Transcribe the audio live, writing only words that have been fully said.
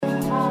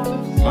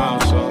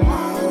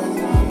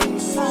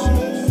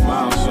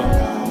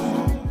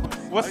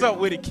What's up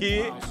with it,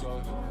 kid?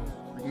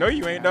 No,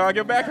 you ain't, dog.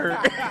 Your back hurt.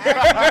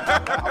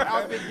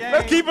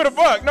 Let's keep it a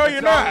buck. No,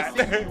 you're not.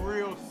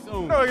 Real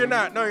soon. No, you're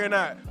not. No, you're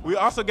not. We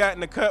also got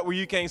in the cut where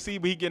you can't see,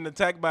 but he getting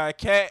attacked by a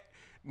cat.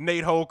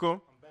 Nate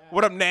Holcomb.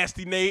 What up,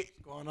 nasty Nate?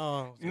 What's going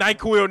on?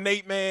 NyQuil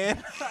Nate,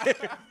 man.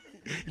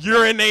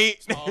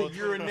 Urinate.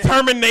 Urinate.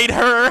 Terminate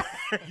her.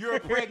 You're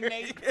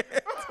pregnant.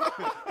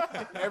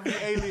 Every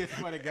alias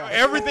for the guy.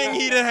 Everything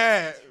he done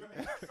had.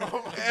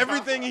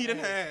 Everything he done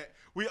had.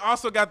 We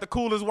also got the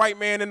coolest white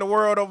man in the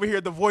world over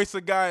here, the voice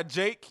of God,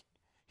 Jake.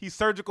 He's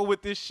surgical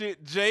with this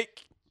shit,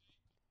 Jake.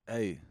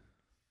 Hey.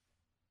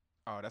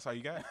 Oh, that's all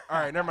you got? All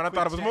right, never mind. I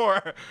thought it was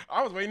more.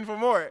 I was waiting for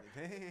more.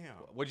 Damn.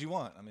 What'd you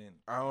want? I mean,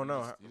 I don't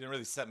know. You didn't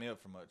really set me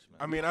up for much, man.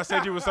 I mean, I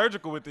said you were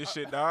surgical with this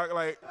shit, dog.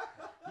 Like,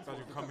 I thought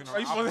you were coming are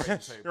on you operating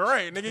supposed to, table. you're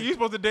right, nigga. You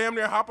supposed to damn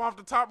near hop off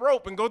the top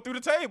rope and go through the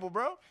table,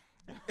 bro.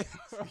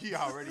 He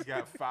already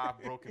got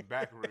 5 broken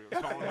back ribs.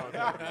 I don't know if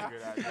that's a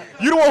good idea.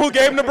 You the one who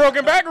gave him the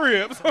broken back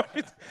ribs.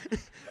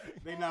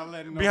 They not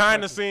letting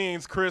Behind the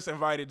scenes, Chris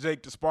invited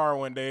Jake to spar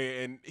one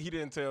day, and he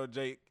didn't tell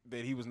Jake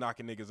that he was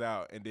knocking niggas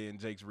out, and then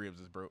Jake's ribs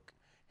is broke.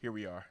 Here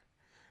we are.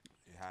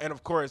 And,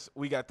 of course,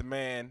 we got the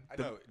man.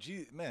 I know.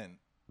 Gee, man.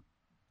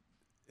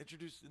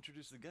 Introduce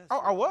the guest. Oh,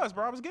 I was,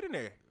 bro. I was getting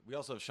there. We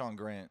also have Sean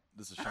Grant.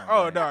 This is Sean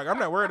Oh, Grant. dog, I'm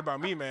not worried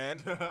about me,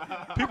 man.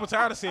 People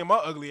tired of seeing my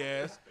ugly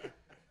ass.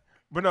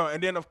 But no,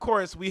 and then, of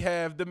course, we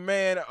have the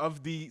man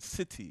of the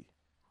city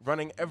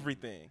running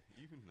everything.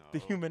 The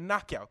human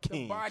knockout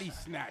king. The body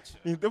snatcher.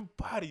 The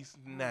body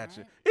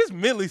snatcher. It's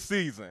Millie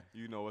season.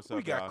 You know what's up,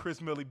 We got y'all. Chris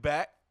Millie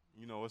back.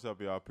 You know what's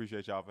up, y'all.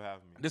 Appreciate y'all for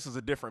having me. This is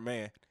a different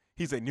man.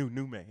 He's a new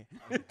man.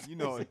 You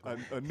know,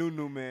 a new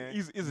man.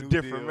 He's a new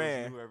different deals,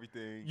 man. New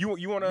everything. You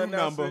want to new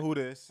announce number? it? Who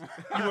this?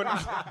 You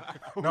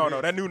wanna,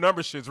 no, that new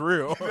number shit's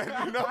real.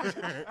 That new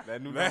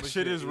That number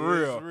shit is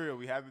real. It's real.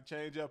 We have to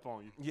change up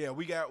on you. Yeah,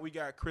 we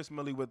got Chris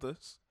Millie with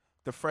us,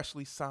 the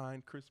freshly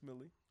signed Chris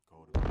Millie.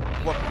 Golden.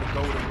 Welcome to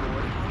Golden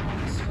Boy.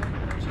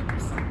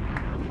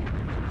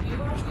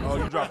 Oh,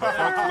 you dropped a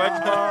funk flex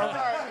bomb?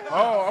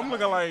 Oh, I'm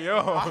looking like, yo.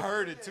 I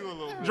heard it too a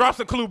little bit. Drop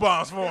some clue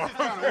bombs for him.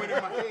 Oh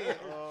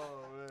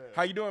man.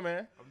 How you doing,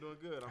 man? I'm doing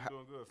good. I'm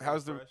doing good.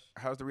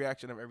 How's the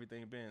reaction of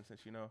everything been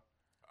since you know?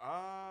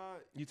 Uh,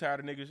 You tired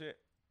of niggas yet?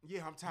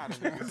 yeah, I'm tired of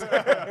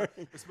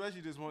niggas.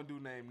 Especially this one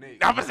dude named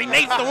Nate. Obviously,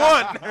 Nate's the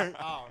one.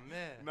 Oh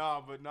man.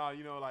 No,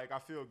 you know, like I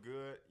feel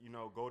good. You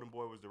know, Golden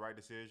Boy was the right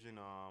decision.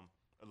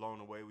 Along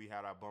the way, we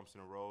had our bumps in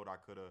the road. I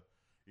could have,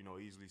 you know,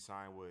 easily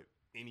signed with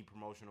any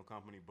promotional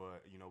company,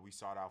 but you know, we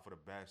sought out for the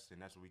best,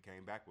 and that's what we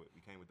came back with.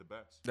 We came with the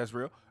best. That's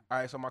real. All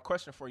right, so my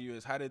question for you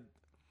is, how did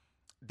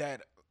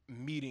that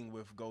meeting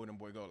with Golden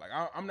Boy go? Like,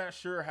 I'm not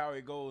sure how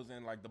it goes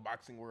in like the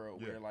boxing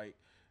world where like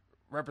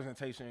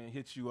representation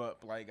hits you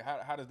up. Like,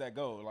 how does that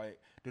go? Like,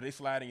 do they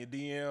slide in your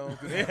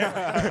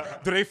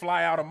DMs? Do they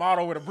fly out a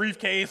model with a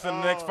briefcase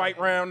and the next fight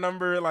round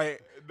number?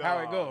 Like, how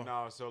it go?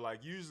 No, so like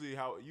usually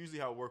how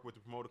it work with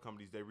the promoter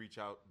companies, they reach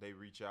out,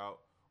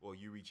 or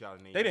you reach out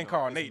and They didn't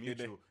call Nate, did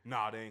they?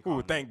 Nah, they ain't call Ooh,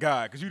 Nate. thank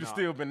God, because you'd have Nah,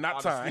 still been not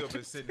I'd signed. have still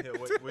been sitting here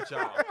with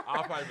y'all.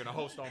 I've probably been a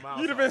host on my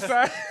You'd have been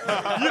signed.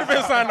 You'd have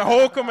been signed to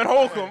Holcomb and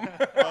Holcomb.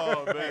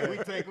 Oh man, we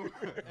take them.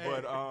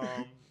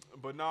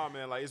 But nah,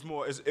 man, like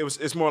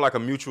it's more like a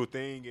mutual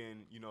thing,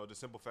 and you know the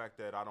simple fact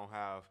that I don't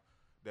have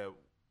that.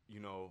 You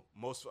know,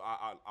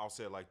 I'll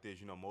say it like this.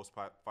 You know, most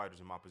fighters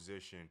in my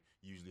position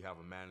usually have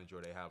a manager,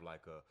 or they have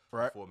like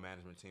a full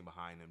management team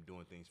behind them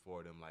doing things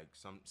for them. Like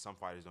some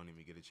fighters don't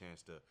even get a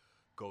chance to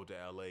go to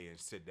LA and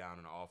sit down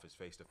in the office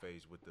face to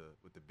face with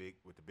the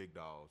big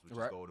dogs, which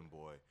is Golden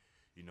Boy.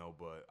 You know,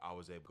 but I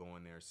was able to go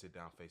in there, sit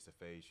down face to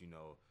face. You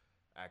know,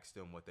 ask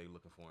them what they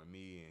looking for in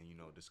me, and you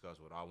know, discuss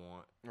what I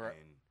want. Right.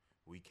 And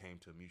we came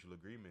to a mutual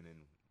agreement,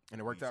 and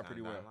it worked out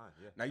pretty well.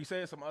 Yeah. Now, you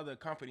said some other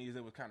companies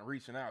that was kind of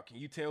reaching out. Can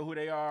you tell who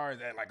they are? Is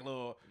that like a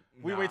little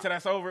 – we wait till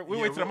that's over? We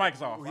wait till the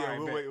mic's off. Yeah, All right,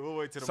 we'll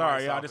wait till the Sorry,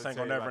 mic's y'all off. just and ain't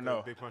gonna tell you never about know.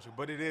 the big promotion.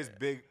 But it is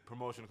big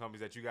promotional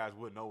companies that you guys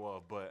wouldn't know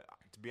of. But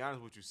to be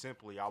honest with you,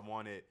 simply, I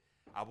wanted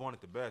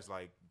the best.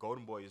 Like,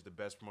 Golden Boy is the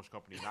best promotion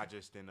company, not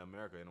just in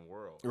America, in the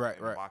world. Right.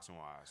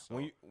 Boxing-wise.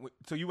 So.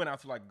 So you went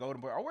out to, like,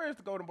 Golden Boy. Oh, where is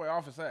the Golden Boy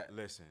office at?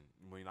 Listen,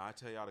 when I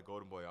tell y'all the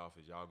Golden Boy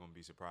office, y'all going to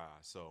be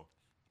surprised. So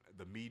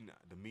the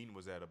meeting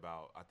was at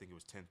about, I think it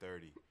was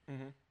 10:30.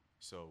 Mm-hmm.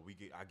 So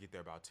I get there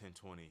about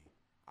 10:20.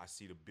 I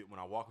see when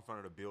I walk in front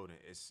of the building,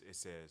 it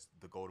says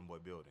the Golden Boy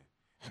building.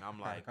 And I'm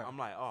like,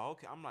 oh,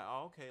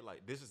 okay.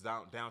 Like, this is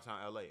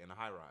downtown LA in a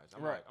high rise.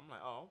 I'm like,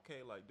 oh,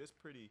 okay. Like, this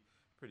pretty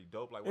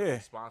dope. Like, when they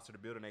sponsor the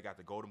building, they got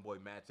the Golden Boy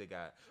match. They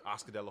got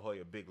Oscar De La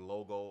Hoya, big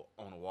logo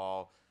on the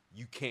wall.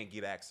 You can't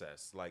get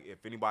access. Like, if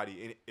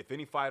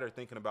any fighter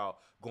thinking about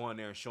going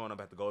there and showing up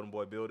at the Golden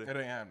Boy building, It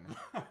ain't happening.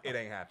 it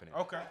ain't happening.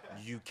 Okay.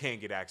 You can't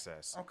get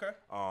access. Okay.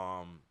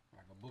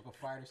 Like a book of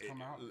fighters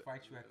come out and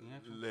fight you at the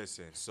entrance.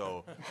 Listen,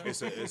 so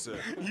it's a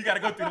You got to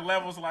go through the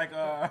levels like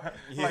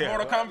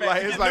Mortal Kombat.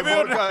 Like, it's like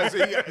Mortal Kombat.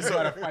 You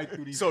gotta fight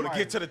through these So to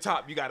fighters. get to the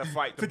top, you got to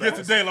fight the To get to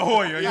best. De La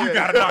Hoya, you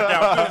got to knock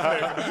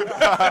out this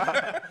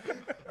nigga.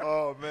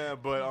 Oh man,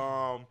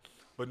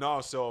 but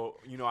no. So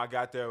you know, I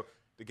got there.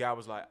 the guy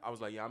was like, I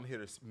was like, yeah, I'm here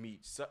to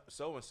meet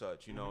so and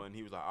such, you know. And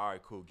he was like, all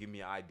right, cool, give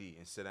me an ID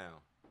and sit down.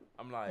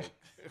 I'm like,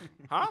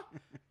 huh?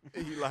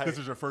 He like, This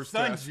is your first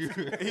Son, test. you.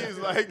 he was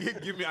like,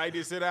 give me an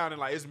ID, sit down, and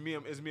like, it's me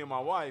and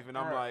my wife, and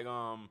I'm Right. like,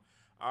 all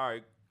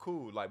right,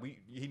 cool. Like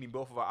he need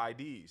both of our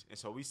IDs, and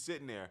so we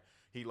sitting there.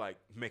 He like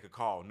make a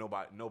call,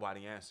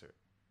 nobody answered.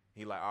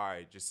 He like, all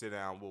right, just sit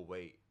down, we'll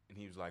wait. And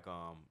he was like,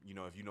 you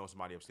know, if you know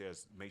somebody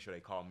upstairs, make sure they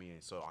call me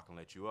in so I can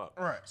let you up.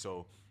 Right.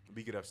 So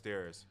we get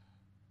upstairs.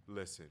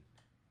 Listen,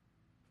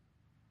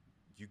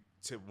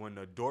 when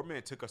the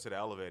doorman took us to the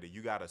elevator,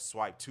 you got to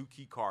swipe 2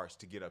 key cards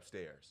to get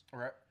upstairs.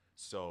 Right.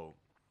 So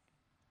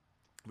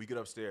we get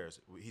upstairs.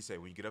 He said,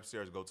 when you get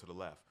upstairs, go to the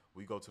left.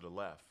 We go to the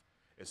left.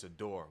 It's a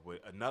door with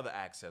another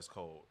access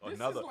code. This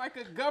Another. is like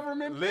a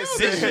government Listen,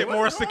 building. This shit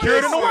more What's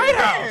secure than the going White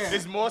on? House.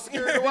 It's more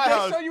secure than the Did White they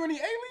House. show you any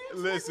aliens?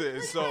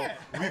 Listen, so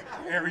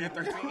Area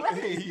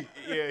 13.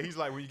 he's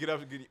like, when you get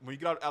out of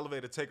the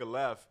elevator, take a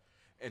left.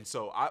 And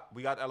so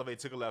we got the elevator,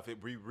 took a left.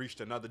 We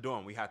reached another door,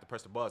 and we had to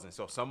press the buzzer. And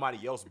so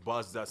somebody else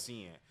buzzed us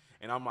in,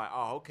 and I'm like,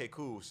 oh, okay,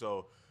 cool.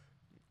 So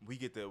we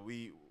get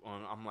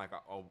I'm like,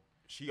 oh,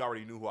 she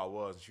already knew who I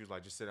was, and she was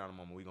like, just sit down a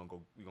moment. We gonna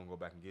go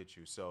back and get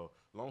you. So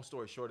long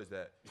story short is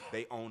that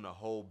they own the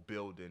whole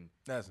building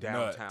That's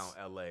downtown nuts.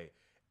 LA,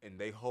 and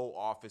they whole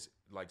office.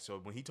 Like, so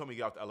when he told me to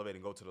get off the elevator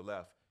and go to the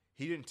left,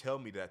 he didn't tell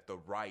me that the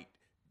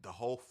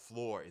whole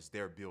floor is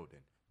their building.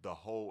 The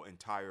whole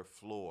entire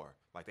floor.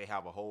 Like, they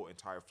have a whole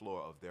entire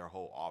floor of their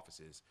whole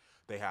offices.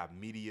 They have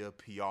media,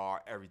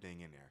 PR,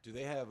 everything in there. Do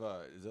they have?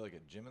 Is there like a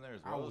gym in there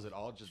as well? Is it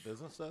all just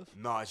business stuff?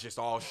 No, it's just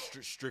all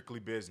strictly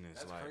business.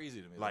 That's like,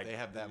 crazy to me. Like, Like they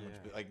have that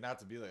much, like not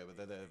to be like,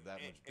 but they have that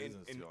much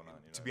business and going on.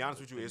 You know? to be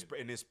honest with you,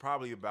 it's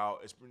probably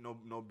about, it's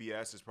no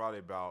BS. It's probably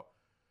about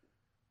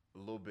a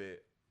little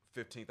bit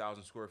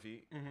 15,000 square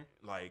feet,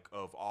 like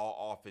of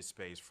all office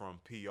space, from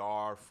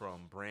PR,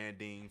 from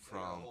branding,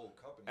 from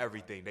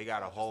everything. They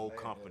got a whole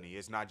company.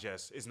 It's not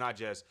just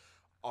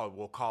oh,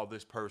 we'll call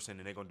this person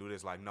and they're gonna do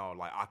this. Like, no,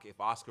 like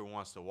if Oscar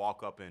wants to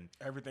walk up and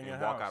Everything and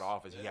in-house. walk out of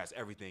office, he has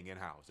everything in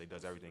house. They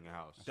does everything in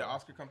house. Did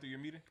Oscar come through your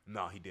meeting?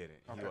 No, he didn't.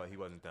 Okay. He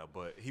wasn't there,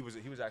 but he was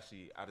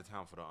actually out of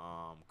town for the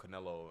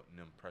Canelo and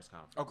them press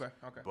conference.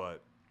 Okay.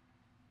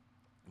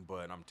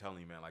 But I'm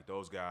telling you, man, like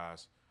those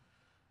guys,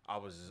 I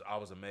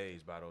was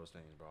amazed by those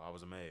things, bro. I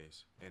was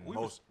amazed, and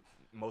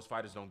most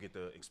fighters don't get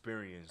to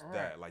experience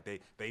that. Like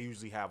they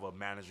usually have a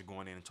manager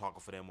going in and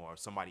talking for them, or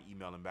somebody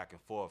emailing back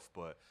and forth.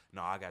 But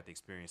no, I got the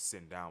experience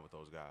sitting down with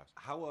those guys.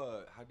 How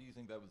do you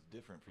think that was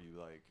different for you?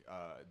 Like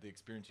the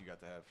experience you got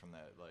to have from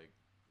that. Like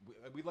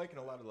we liken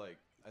a lot of like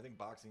I think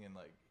boxing and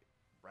like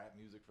rap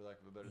music, for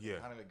lack of a better term,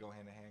 kind of like go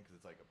hand in hand because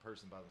it's like a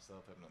person by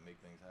themselves having to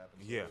make things happen.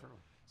 So Yeah.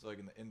 So like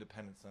in the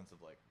independent sense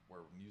of like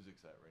where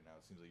music's at right now,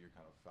 it seems like you're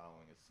kind of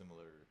following a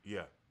similar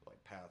like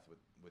path with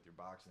your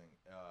boxing.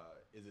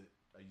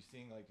 Are you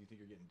seeing like, do you think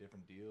you're getting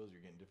different deals?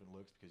 You're getting different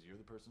looks because you're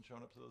the person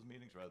showing up to those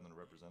meetings rather than a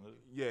representative?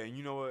 Yeah, and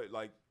you know what,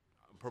 like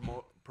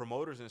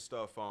promoters and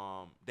stuff,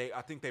 I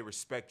think they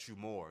respect you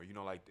more. You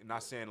know, like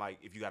not saying like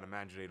if you got a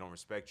manager they don't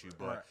respect you,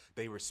 but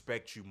they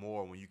respect you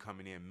more when you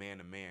coming in man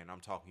to man.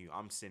 I'm talking to you.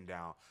 I'm sitting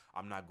down.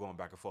 I'm not going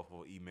back and forth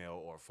with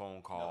email or a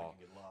phone call. Nothing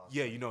can get lost.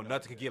 Yeah, you know,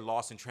 nothing can get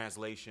lost in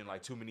translation.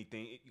 Like too many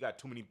things. You got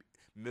too many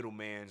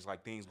middlemans,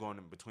 like things going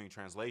in between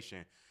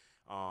translation.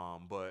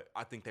 But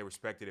I think they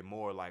respected it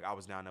more. Like I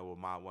was down there with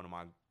one of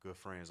my good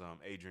friends,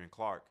 Adrian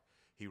Clark.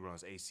 He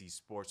runs AC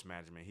Sports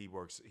Management.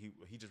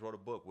 He just wrote a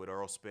book with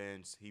Earl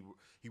Spence.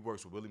 He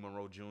works with Willie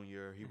Monroe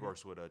Jr. He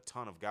works with a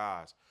ton of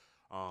guys.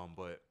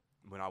 But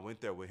when I went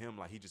there with him,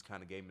 like he just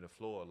kind of gave me the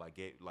floor, like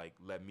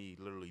let me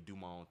literally do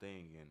my own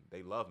thing, and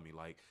they love me.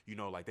 Like, you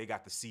know, like they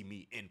got to see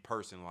me in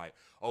person. Like,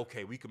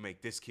 okay, we could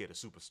make this kid a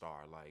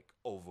superstar. Like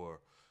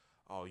over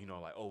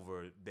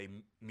they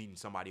meeting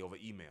somebody over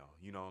email.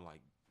 You know,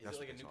 like Is it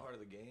like a new part of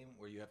the game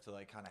where you have to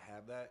like kind of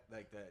have that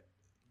like that?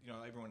 You know,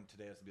 everyone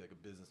today has to be like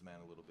a businessman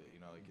a little bit. You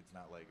know, like it's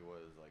not like it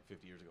was like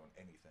 50 years ago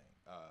in anything.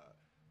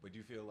 But do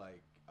you feel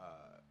like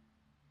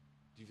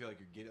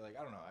you're getting like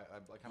I don't know?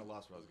 I kind of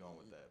lost where I was going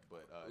with that.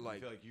 But do you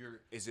feel like you're?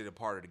 Is it a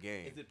part of the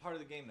game? Is it part of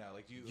the game now?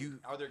 Like,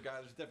 are there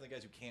guys? There's definitely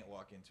guys who can't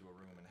walk into a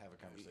room and have a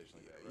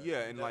conversation like that, right?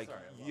 Yeah,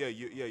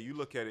 and you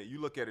look at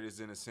it as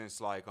in a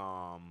sense like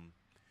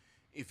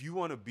if you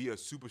want to be a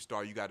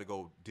superstar, you got to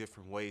go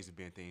different ways of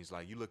being things.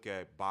 Like you look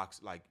at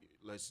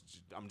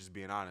I'm just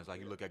being honest.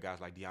 Like you look at guys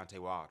like Deontay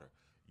Wilder.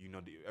 You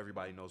know,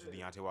 everybody knows what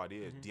Deontay Wilder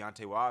is.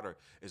 Deontay Wilder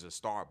is a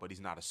star, but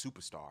he's not a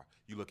superstar.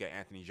 You look at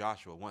Anthony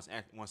Joshua. Once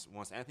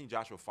Anthony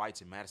Joshua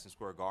fights in Madison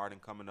Square Garden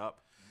coming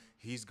up,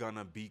 he's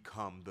gonna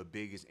become the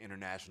biggest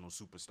international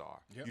superstar.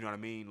 Yep. You know what I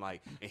mean?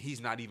 Like, and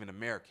he's not even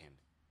American.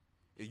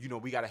 You know,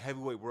 we got a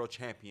heavyweight world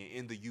champion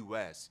in the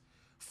U.S.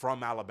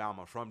 from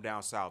Alabama, from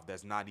down south.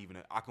 That's not even.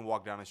 I can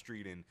walk down the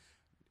street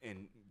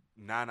and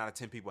 9 out of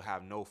 10 people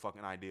have no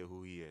fucking idea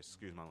who he is.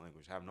 Excuse my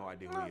language. Have no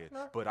idea who he is.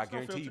 But I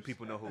guarantee you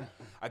people know who.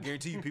 I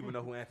guarantee you people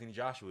know who Anthony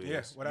Joshua is.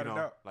 Yes, without a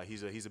doubt. Like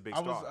he's a big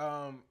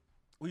star.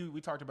 We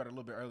talked about it a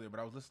little bit earlier,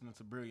 but I was listening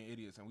to Brilliant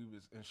Idiots,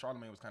 and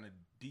Charlamagne was kind of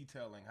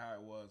detailing how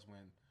it was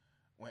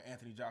when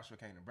Anthony Joshua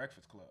came to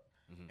Breakfast Club,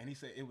 and he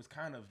said it was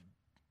kind of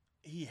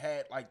he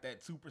had like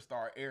that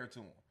superstar air to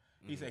him.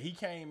 He said he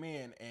came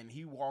in and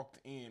he walked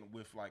in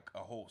with like a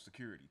whole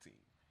security team,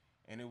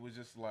 and it was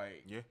just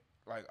like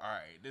like, all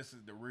right, this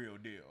is the real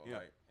deal. Yeah.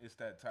 Like, it's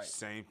that type.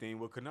 Same thing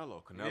with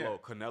Canelo.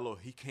 Canelo,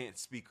 he can't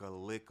speak a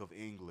lick of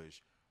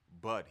English,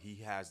 but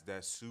he has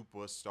that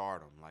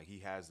superstardom. Like, he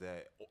has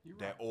that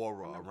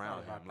aura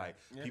around him. Like,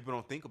 people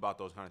don't think about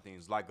those kind of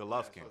things. Like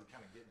Golovkin.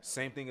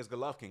 Same thing as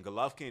Golovkin.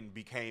 Golovkin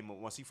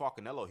became, once he fought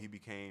Canelo,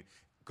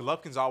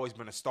 Golovkin's always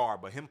been a star,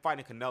 but him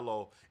fighting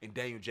Canelo and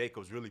Daniel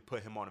Jacobs really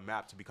put him on the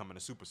map to becoming a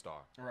superstar.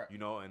 Right. You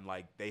know, and,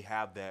 like, they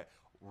have that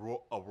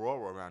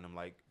aurora around him.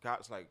 Like,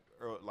 guys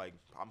like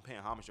I'm paying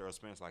homage to Earl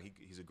Spence. Like,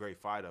 he's a great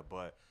fighter,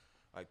 but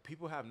like,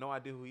 people have no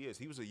idea who he is.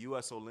 He was a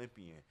U.S.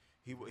 Olympian.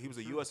 He was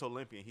a U.S.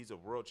 Olympian. He's a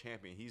world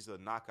champion. He's a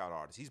knockout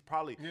artist. He's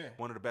probably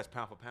one of the best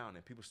pound for pound,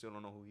 and people still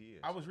don't know who he is.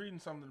 I was reading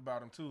something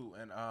about him too,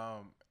 and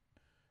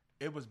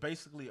it was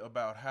basically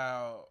about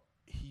how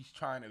he's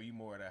trying to be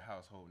more of that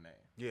household name.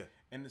 Yeah.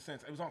 In the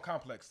sense, it was on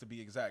Complex to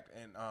be exact,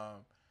 and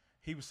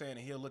he was saying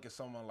that he'll look at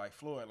someone like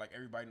Floyd, like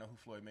everybody know who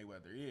Floyd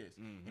Mayweather is,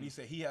 and he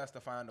said he has to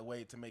find a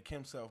way to make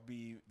himself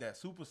be that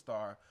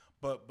superstar,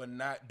 but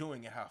not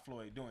doing it how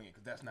Floyd doing it,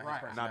 because that's not his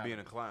personality. Not being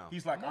a clown.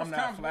 He's like, Most I'm not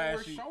times flashy.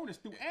 what we're shown is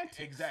through antics.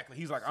 Exactly.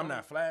 He's like, I'm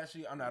not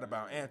flashy. I'm not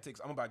about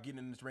antics. I'm about getting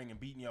in this ring and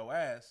beating your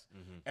ass,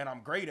 and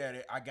I'm great at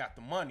it. I got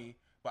the money,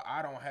 but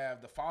I don't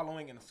have the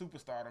following and the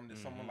superstardom that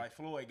someone like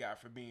Floyd got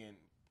for being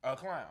a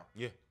clown.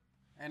 Yeah.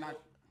 And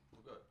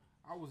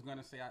I was going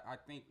to say, I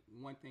think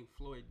one thing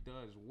Floyd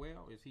does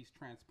well is he's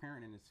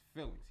transparent in his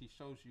feelings. He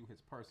shows you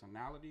his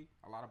personality.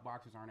 A lot of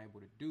boxers aren't able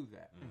to do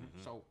that.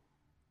 So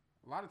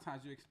a lot of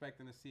times you're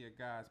expecting to see a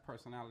guy's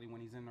personality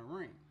when he's in the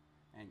ring.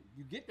 And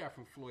you get that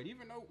from Floyd.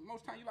 Even though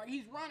most times you're like,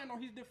 he's running or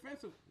he's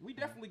defensive, we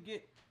definitely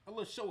get a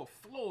little show of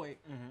Floyd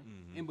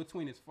in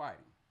between his fighting.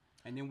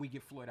 And then we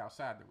get Floyd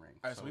outside the ring.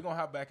 All right, so we're going to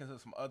hop back into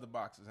some other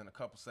boxers in a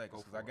couple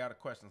seconds, because I got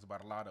questions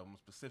about a lot of them,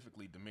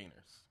 specifically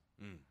demeanors.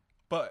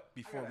 But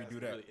before we do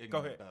that, really go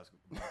ahead.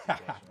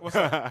 What's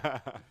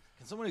up?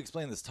 Can somebody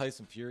explain this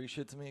Tyson Fury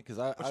shit to me? Because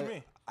What you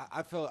mean?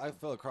 I fell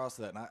across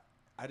that, and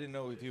I didn't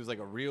know if he was like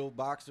a real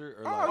boxer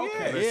or Oh, like.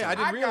 yeah. Yeah, I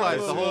didn't realize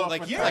the whole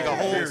like he's like a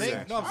whole Fury.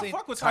 thing. No, I'm saying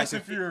fuck with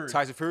Tyson Fury.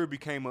 Tyson Fury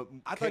became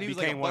I thought he was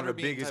like a one of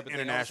the Butterbean biggest type of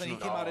thing. All of a sudden international.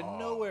 He came out of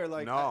nowhere.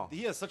 Like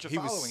he has such a he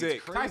following. was sick.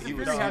 It's crazy. Tyson He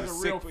was Fury has a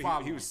sick real for- he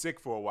following. was sick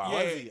for a while.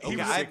 Yeah, he he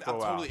was was sick for a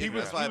while. totally He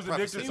was That's why I addicted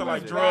prefaced to it.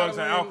 like was drugs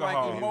and battling,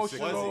 alcohol. like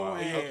emotional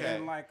Was he? and, Okay.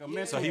 and like a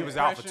mental So he was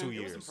out for depression. 2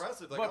 It was years.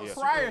 impressive. Like, I But was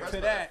super prior impressed to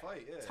by that,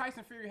 fight, yeah.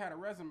 Tyson Fury had a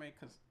resume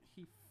because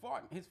he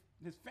fought his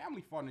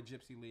family fought in the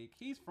Gypsy League.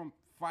 He's from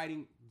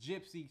fighting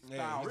Gypsy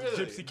style. he's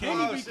a Gypsy King.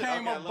 Then Oh, he shit.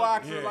 became Okay, I a love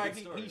boxer. it. Like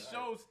Good story. he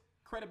shows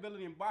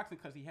credibility in boxing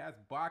because he has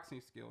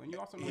boxing skill, and you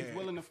also know he's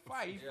willing to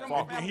fight. He's from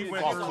Fought, a family. he that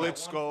went does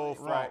through- all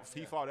that. Klitschko.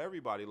 He fought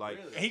everybody. Like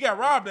Really? And he got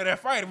robbed of that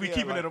fight if we Yeah,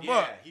 keeping like- it a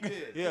buck. He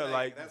did. Yeah,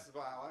 like, that's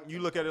why I like you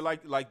him. look at it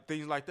like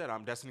things like that.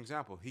 That's an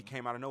example. He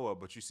came out of nowhere,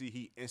 but you see,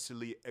 he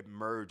instantly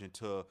emerged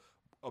into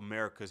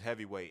America's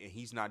heavyweight, and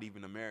he's not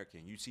even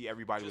American. You see,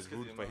 everybody Just was 'cause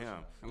rooting the for him.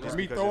 emotion. And Just let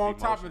me because throw of on the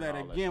top emotion of that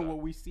and all again, stuff.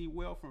 what we see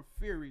well from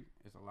Fury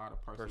is a lot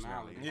of personality.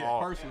 Personality. It's Yeah.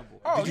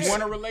 personable. Oh, Did you yeah.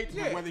 want to relate to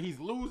Yeah. him, whether he's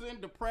losing,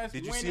 depressed,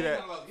 Did you winning, see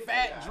that-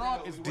 fat,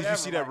 drunk, is Did you whatever,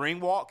 see that like- ring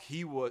walk?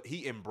 He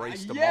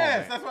embraced the Yes,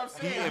 moment. that's what I'm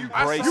saying. He You-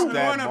 embraced you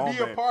that wanna moment.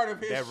 be a part of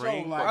his that show,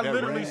 ring, like- I that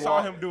literally ring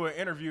saw walk. him do an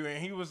interview,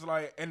 and he was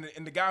like, and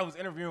the guy who's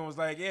interviewing was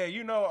like, yeah,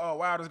 you know,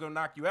 Wilder's gonna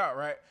knock you out,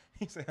 right?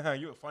 He said,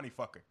 you a funny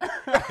fucker.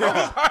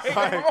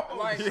 Yeah,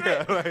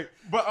 like,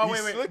 But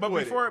he's wait. slick But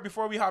with it.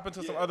 before we hop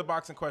into some other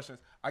boxing questions,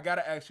 I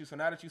gotta ask you. So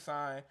now that you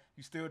signed,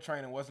 you still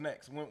training. What's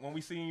next? When we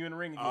seeing you in the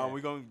ring again?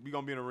 We're gonna be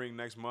in the ring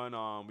next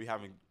month. We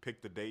haven't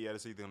picked the date yet.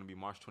 It's either gonna be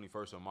March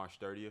 21st or March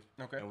 30th.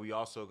 Okay. And we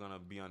also gonna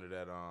be under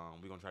that.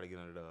 We're gonna try to get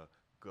under the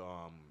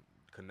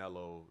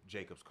Canelo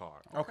Jacobs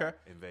card. Okay.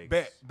 In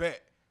Vegas.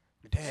 Bet.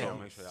 Damn.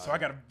 make sure So I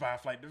gotta buy a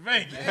flight to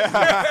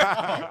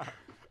Vegas.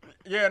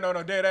 Yeah, no,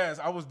 dead ass.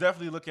 I was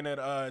definitely looking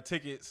at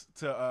tickets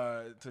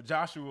to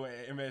Joshua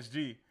at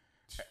MSG.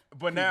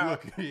 But now,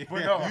 but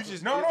no, You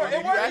just- no, you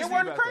it asked me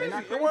wasn't about crazy.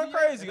 that. It wasn't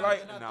crazy.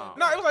 Like, No.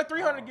 no, it was like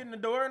 $300 getting in the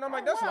door, and I'm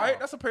like, that's wow. light.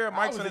 That's a pair of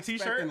I mics was and a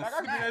T-shirt. expecting Like, I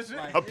can do that shit.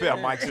 like- A pair of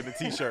Yeah. mics and a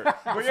T-shirt.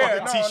 But yeah,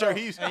 no, T-shirt. no.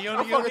 He's And you a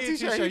only get fucking a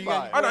T-shirt, you buy.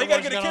 got- Oh no, you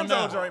gotta get a What's going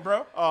on Kenzo now? joint,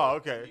 bro. Oh,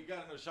 okay. You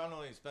gotta know Sean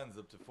only spends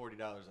up to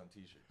 $40 on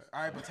t-shirts.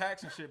 All right, but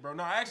tax and shit, bro.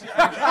 No, actually,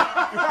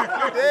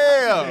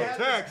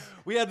 Damn.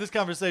 We had this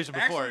conversation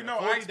before. Actually, no,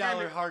 I $40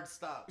 expanded- hard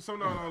stop. So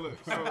no, look.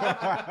 So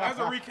as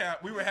a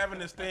recap, we were having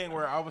this thing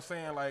where I was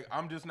saying like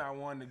I'm just not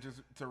one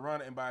to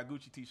run and buy a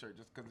Gucci T-shirt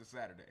just because it's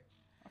Saturday.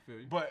 I feel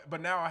you.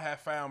 But now I have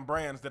found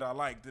brands that I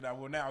like that I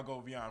will now go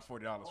beyond $40 for.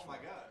 Oh my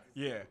god.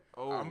 Yeah.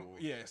 Oh.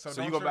 Yeah. So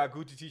So you don't gonna buy a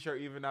trip. Gucci T-shirt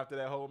even after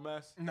that whole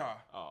mess? Nah.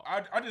 Oh.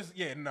 I just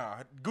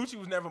Gucci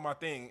was never my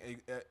thing.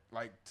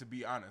 Like to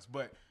be honest,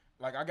 but.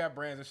 Like I got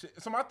brands and shit.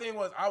 So my thing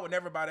was I would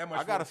never buy that much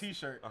I got for a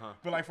T-shirt, uh-huh.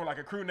 but like for like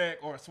a crew neck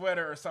or a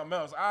sweater or something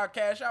else, I'll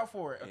cash out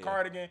for it. A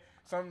cardigan,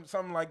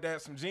 something like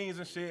that, some jeans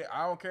and shit.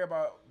 I don't care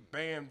about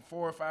paying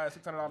 $400,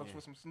 $500, $600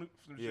 for some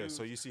shoes.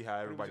 So you see how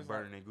everybody just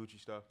burning their Gucci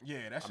stuff?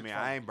 Yeah, that shit.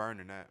 I ain't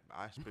burning that.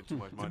 I spent too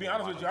much money. To be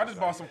honest with you, I just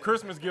bought some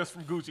Christmas gifts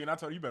from Gucci, and I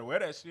told you better wear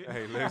that shit.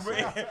 Hey, listen.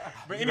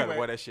 but You better anyway,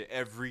 wear that shit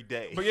every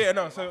day. but yeah,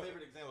 no. So My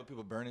favorite example of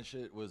people burning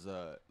shit was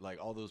like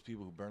all those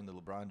people who burned the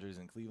LeBron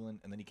jersey in Cleveland,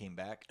 and then he came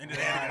back. and then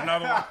they added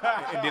another one.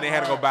 And then they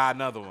had to go buy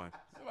another one.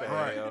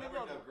 Right. It worked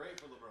out great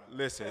for LeBron.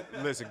 Listen.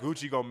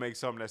 Gucci gonna make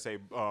something that say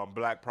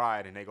Black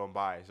Pride, and they gonna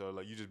buy it. So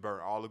like, you just burn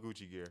all the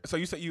Gucci gear. So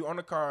you said you on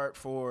the card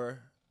for?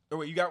 Oh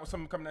wait, you got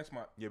something coming next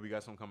month? Yeah, we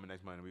got some coming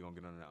next month, and we gonna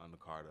get on the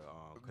card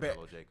of Bet.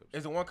 Canelo Jacobs.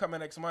 Is the one coming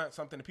next month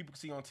something that people can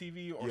see on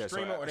TV or Yeah,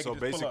 stream it, or they so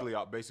can just pull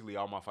up? basically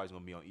all my fights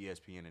gonna be on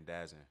ESPN and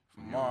DAZN.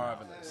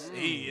 Marvelous.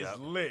 It's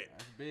lit.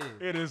 That's big.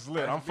 It is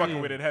lit. I'm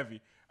fucking with it heavy.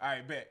 All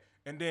right, bet.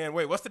 And then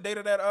wait, what's the date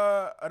of that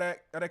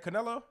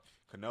Canelo?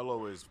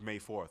 Canelo is May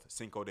 4th,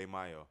 Cinco de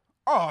Mayo.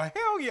 Oh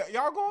hell yeah,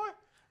 y'all going?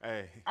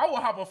 Hey, I will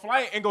hop a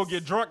flight and go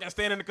get drunk and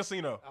stand in the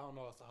casino. I don't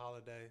know. It's a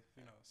holiday,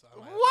 you know. So I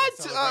might have to what?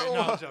 celebrate.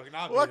 No, I'm joking.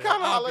 I'll be What there.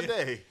 kind of I'll be there.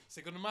 holiday?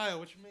 Cinco de Mayo.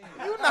 What you mean?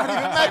 You're not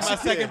even It's Mexican.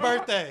 my second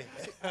birthday.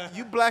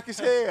 You black as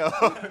hell.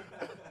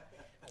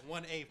 1/8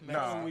 Mexican.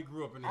 Nah. When we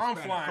grew up in I'm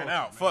Hispanic flying culture,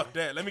 out. man. Fuck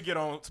that. Let me get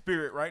on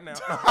Spirit right now.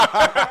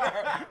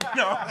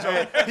 No, I'm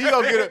Hey, joking. he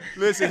gonna get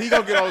listen. He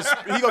gonna get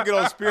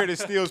on Spirit and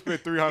still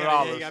spend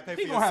 $300. Yeah, you gotta pay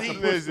for He your gonna have to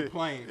seat. push the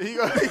plane. He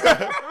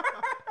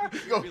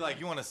gonna Be like,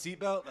 you want a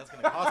seatbelt? That's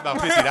gonna cost about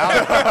 $50.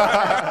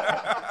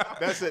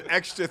 that's an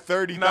extra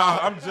 $30. Nah,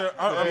 I'm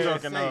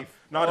joking. No,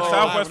 no, the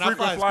Southwest When I frequent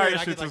fly flyer Spirit, I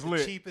shit get, like, is the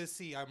lit. cheapest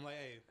seat. I'm like,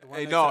 hey. the one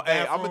Hey, next no, to the hey,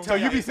 I'ma bathroom, tell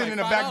you, yeah, be it's sitting like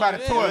in the back by the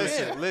 $5.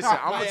 toilet. Listen, I'm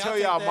gonna Hey, tell I'll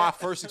y'all take my that.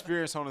 first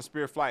experience on a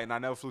Spirit flight, and I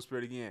never flew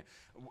Spirit again.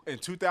 In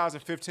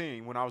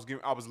 2015, when I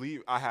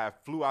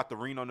flew out to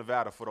Reno,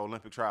 Nevada for the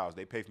Olympic trials.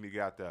 They paid for me to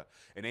get out there,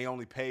 and they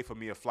only paid for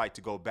me a flight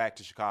to go back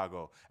to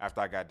Chicago after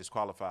I got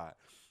disqualified.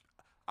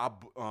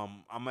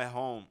 I'm at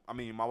home. I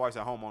mean, my wife's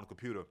at home on the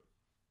computer.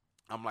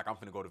 I'm like, I'm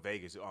finna go to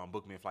Vegas.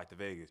 Book me a flight to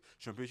Vegas.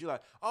 She's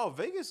like, oh,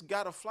 Vegas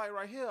got a flight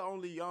right here,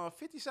 only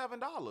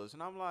 $57,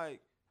 and I'm like,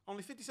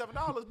 only $57?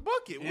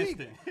 Book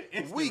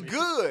it. We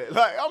good.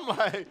 Like, I'm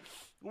like,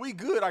 we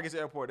good. I get to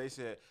the airport. They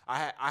said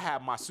I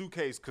had my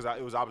suitcase because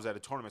I was at a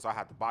tournament, so I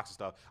had the box and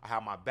stuff. I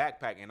had my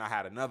backpack and I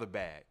had another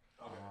bag.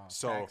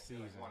 So Tax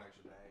season.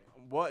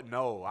 what?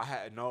 No, I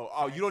had no.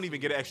 Oh, you don't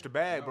even get an extra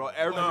bag, bro.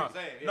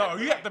 No,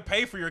 you have to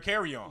pay for your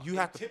carry-on. You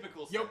have to.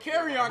 Typical. Your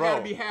carry-on Bro,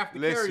 gotta be half the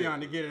listen,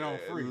 carry-on to get it on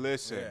free.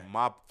 Listen,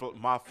 Yeah.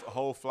 my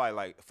whole flight,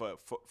 like, for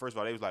first of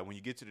all, they was like, when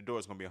you get to the door,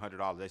 it's gonna be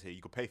 $100. They say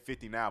you can pay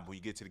 $50 now, but when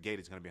you get to the gate,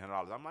 it's gonna be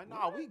 $100. I'm like,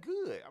 nah, we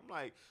good. I'm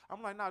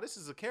like, nah, this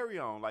is a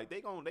carry-on. Like,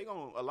 they gonna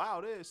allow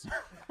this.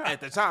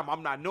 At the time,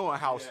 I'm not knowing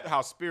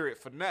how Spirit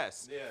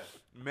finesse. Yeah.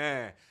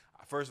 Man.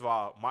 First of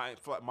all,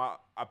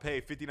 I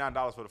paid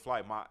 $59 for the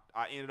flight.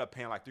 I ended up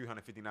paying like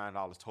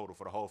 $359 total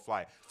for the whole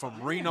flight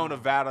from Reno,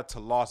 Nevada to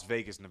Las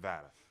Vegas,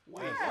 Nevada.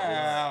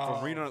 Wow.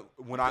 From Reno,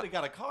 when I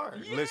got a car.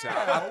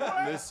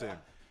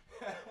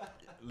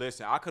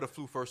 Listen, I could have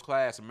flew first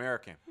class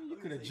American. You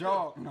could have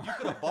jogged. No.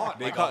 Bought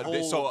They like cut, a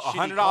whole so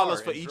shitty $100 car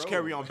for and each drove.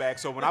 carry-on bag.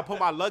 So when I put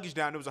my luggage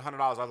down, it was $100.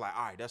 I was like,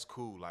 all right, that's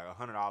cool. Like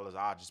 $100,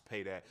 I'll just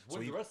pay that.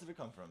 Where'd the rest of it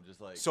come from?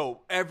 Just like.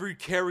 So every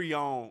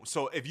carry-on,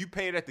 so if you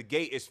pay it at the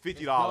gate, it's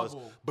 $50.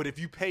 double. But if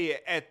you pay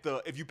it at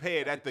the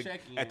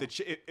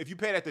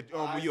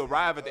when you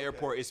arrive at the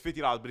airport, it's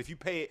 $50. But if you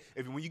pay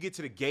it when you get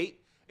to the gate,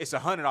 it's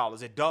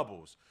 $100. It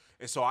doubles.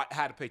 And so I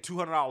had to pay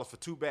 $200 for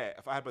two bags.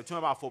 If I had to pay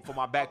 $200 for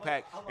my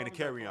backpack and the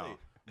carry-on.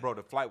 Bro,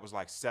 the flight was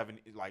like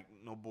 70, like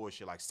no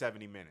bullshit, like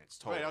 70 minutes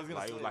total. Right, I was gonna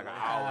like, it say, was like an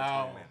right. hour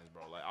Wow. and 20 minutes,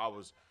 bro.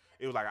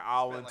 It was like an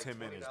hour and like 10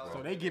 minutes, $20 bro.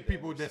 So they get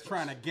people that's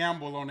trying to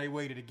gamble on their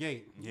way to the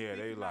gate. Yeah,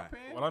 they like.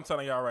 Well, I'm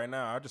telling y'all right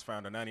now, I just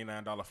found a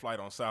 $99 flight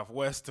on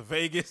Southwest to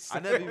Vegas. I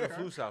never even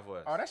flew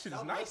Southwest. Oh, that shit is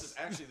Southwest nice. is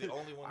actually the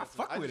only one. I That's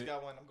fuck I with just it.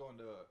 got one. I'm going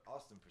to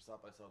Austin for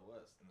South by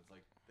Southwest, and it's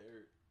like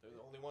they're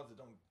the only ones that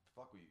don't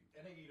fuck with you.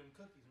 And they eat them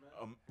cookies,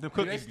 man. The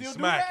cookies be still do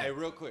smacking. Hey,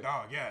 real quick.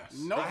 Oh yes.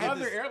 No I had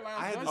other this- airline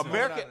I had does this that.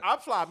 American, I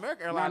fly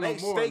American Not Airlines. no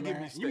They more, stay give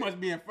man. me. You must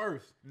be in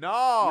first. No,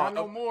 Not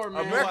no more,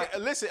 man.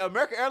 Listen,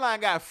 American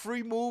Airline got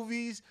free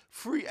movies,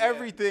 free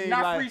everything.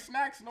 Not like, free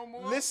snacks no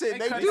more. Listen,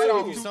 they cut do. that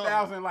off Give you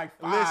 2005,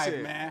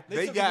 Listen, man. They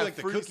They still give got you like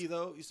the free- cookie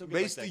though. You still get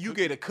They like still, that you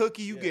cookie. get a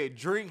cookie, you get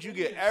drinks, you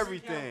get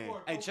everything.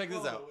 Hey, check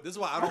this out. This is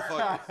why I don't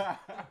fuck.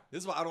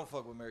 This is why I don't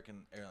fuck with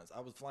American Airlines. I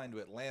was flying to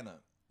Atlanta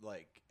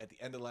like at the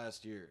end of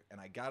last year, and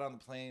I got on the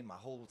plane. My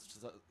whole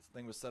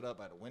thing was set up.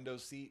 I had a window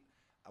seat.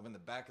 I'm in the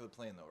back of the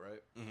plane though,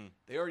 right? Mm-hmm.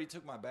 They already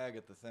took my bag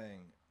at the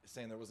thing,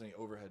 saying there wasn't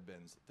any overhead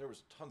bins. There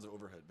was tons of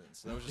overhead bins.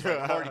 So that was just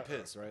like party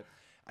piss, right?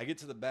 I get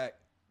to the back.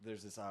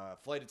 There's this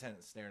flight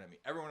attendant staring at me.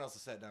 Everyone else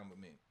is sat down but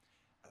me.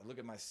 I look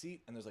at my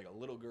seat, and there's like a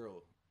little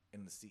girl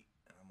in the seat,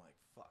 and I'm like,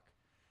 fuck.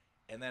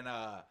 And then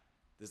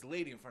this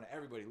lady in front of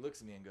everybody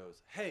looks at me and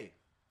goes, "Hey,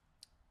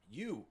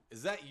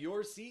 is that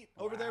your seat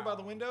over there by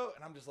the window?"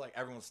 And I'm just like,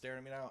 everyone's staring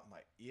at me now. I'm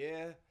like,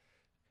 yeah.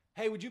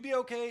 Hey, would you be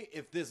okay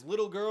if this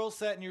little girl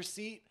sat in your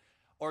seat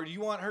Or do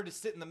you want her to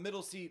sit in the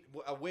middle seat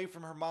away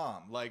from her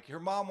mom? Like, her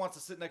mom wants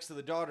to sit next to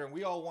the daughter, and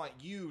we all want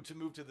you to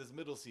move to this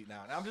middle seat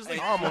now. And I'm just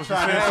like, almost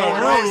I'm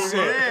saying like, so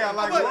rude. Yeah,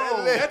 like,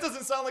 whoa. that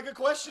doesn't sound like a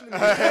question to me.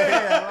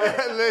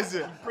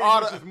 Listen,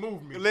 just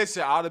move me.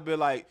 listen, I'd have been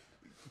like,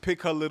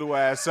 pick her little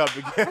ass up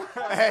again.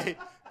 Hey,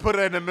 put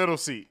her in the middle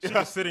seat. She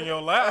can sit in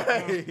your lap.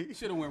 You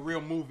should have went real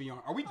movie on.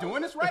 Are we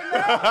doing this right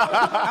now?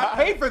 I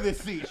paid for this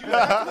seat. You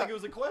acted like it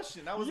was a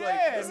question. I was like,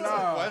 Yeah, this isn't a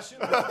nah. question.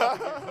 It's about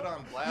to get put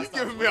on blast.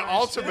 You on giving me an Twitter and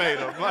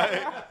ultimatum.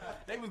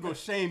 Like, They was gonna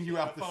shame you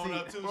out the Phone seat.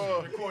 up too,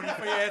 she's recording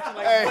for your ass.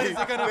 Like, hey, what is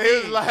it gonna they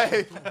was be?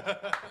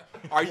 like,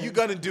 are you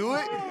gonna do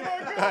it?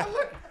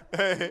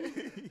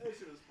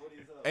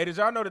 Hey, did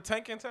y'all know the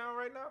Tank in town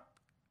right now?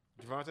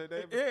 Javante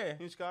Davis? Yeah.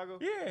 In Chicago?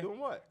 Yeah. Doing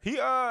what? He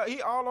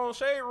all on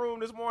Shade Room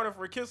this morning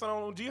for kissing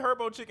on G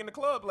Herbo chick in the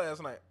club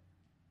last night.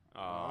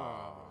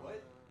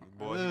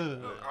 Boy.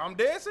 I'm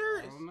dead I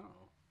serious. don't know.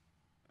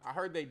 I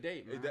heard they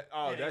date. Man.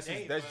 That's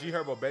G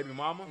Herbo baby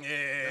mama?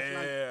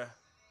 Yeah. In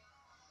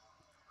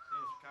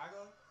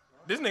Chicago?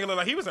 This nigga look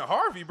like he was in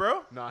Harvey,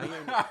 bro. Nah,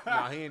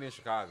 he ain't in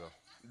Chicago.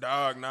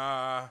 Dog,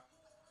 nah.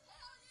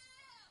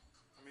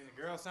 I mean,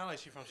 the girl sound like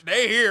she from Chicago.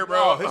 They here,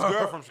 bro. His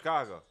girl from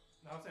Chicago.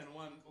 No, I'm saying the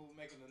one who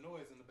making the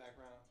noise in the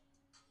background.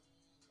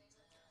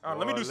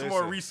 Let me do some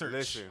more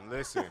research.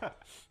 Listen.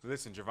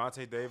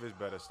 Javante Davis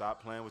better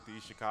stop playing with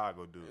these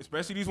Chicago dudes.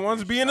 Especially these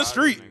ones be in the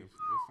Chicago street. niggas.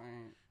 This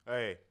ain't.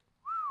 Hey,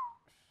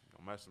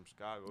 don't mess with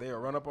Chicago. They'll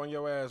run up on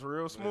your ass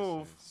real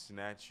smooth. Listen,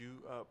 snatch you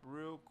up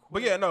real quick.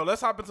 But yeah, no,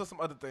 let's hop into some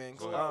other things.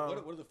 So,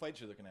 what are the fights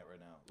you're looking at right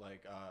now?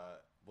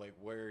 Like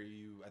where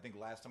you? I think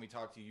last time we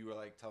talked to you, you were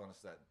like telling us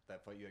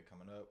that fight you had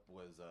coming up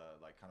was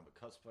like kind of a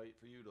cusp fight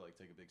for you to like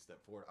take a big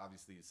step forward.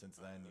 Obviously, since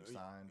then you've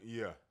signed.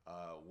 Yeah.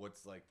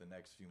 What's like the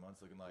next few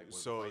months looking like? What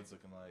So, are the fights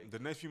looking like? The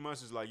next few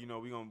months is like, we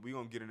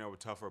gonna get in there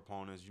with tougher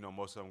opponents.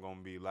 Most of them gonna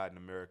be Latin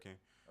American.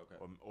 Okay.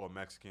 Or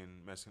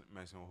Mexican,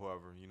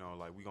 whoever,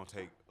 like we gonna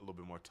take a little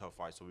bit more tough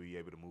fights so we be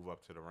able to move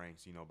up to the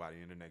ranks, by the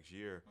end of next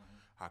year,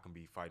 I can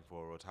be fighting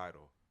for a world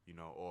title,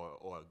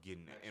 or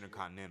getting an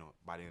intercontinental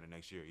by the end of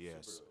next year.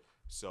 Yes.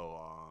 So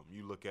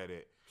you look at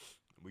it,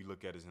 we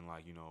look at it in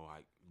like,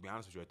 like be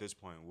honest with you, at this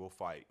point we'll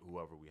fight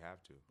whoever we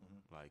have to.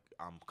 Like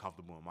I'm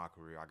comfortable in my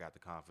career, I got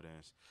the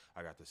confidence,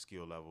 I got the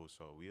skill level,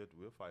 so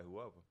we'll fight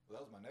whoever. Well,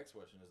 that was my next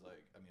question. Is like,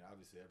 I mean,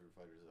 obviously every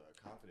fighter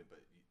is confident, but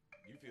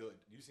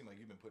you seem like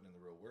you've been putting in the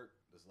real work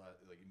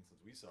even since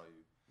we saw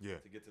you. Yeah.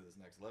 To get to this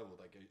next level,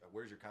 like,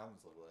 where's your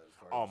confidence level at? As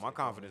far Oh, as, my like,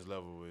 confidence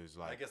level is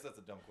like. I guess that's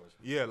a dumb question.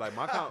 Yeah, like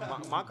my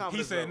confidence.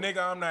 He said,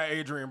 level, "Nigga, I'm not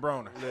Adrian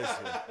Broner."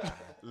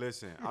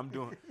 Listen. I'm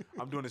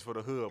doing this for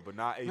the hood, but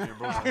not Adrian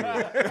Broner.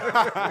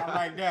 Not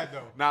like that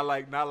though. not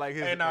like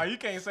his. Hey, nah, you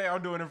can't say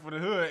I'm doing it for the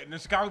hood. And the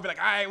Chicago be like,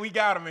 all right, we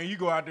got him, and you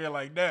go out there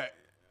like that.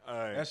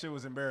 Alright. That shit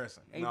was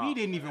embarrassing. AB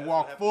didn't even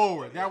walk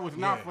forward. That was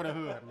not for the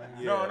hood,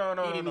 man.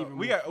 No. He didn't even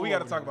We move got to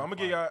forward talk in about. I'm that gonna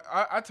give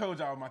y'all. I told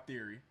y'all my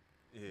theory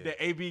Yeah.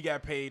 that AB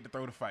got paid to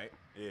throw the fight,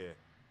 Yeah.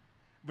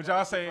 but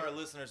y'all say, For our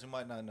listeners who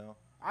might not know,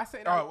 I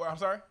say that. oh, well, I'm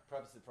sorry.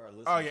 preface it for our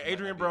listeners. Oh yeah, who might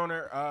Adrian not be-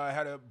 Broner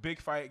had a big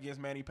fight against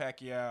Manny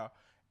Pacquiao,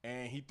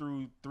 and he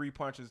threw 3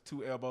 punches,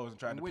 2 elbows, and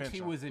tried to which pinch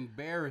he him. was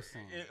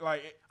embarrassing.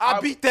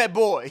 I beat that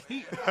boy.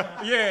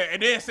 Yeah,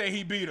 and then say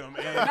he beat him.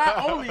 And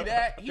Not only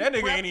that, he that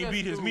nigga prepped ain't even us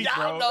beat his through- meat,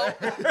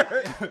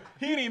 bro.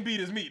 He ain't even beat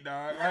his meat,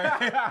 dog.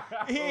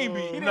 He ain't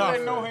beat He didn't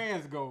nothing. let no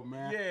hands go,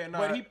 man. Yeah, nah.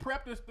 But he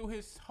prepped us through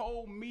his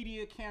whole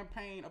media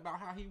campaign about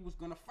how he was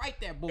gonna fight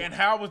that boy. And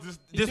how was this?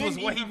 This was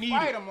didn't what he even needed.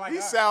 fight him like He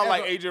I- sound as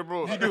like a- Adrian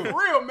Broner. For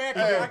real, man.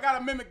 'Cause I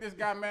gotta mimic this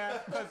guy, man.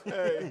 'Cause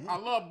I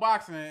love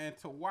boxing, and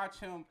to watch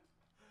him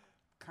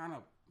kind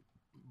of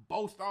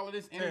boast all of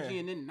this energy Yeah.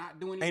 and then not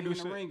do anything Ain't do in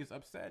the shit. ring is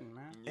upsetting,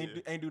 man.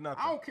 Ain't do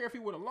nothing. I don't care if he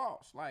would have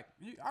lost. Like,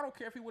 I don't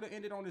care if he would have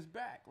ended on his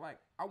back. Like,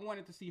 I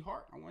wanted to see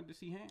heart. I wanted to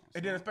see hands.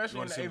 And then especially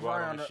You in wanna the see 8th blood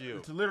on round, the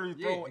shield. to literally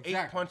Yeah, throw 8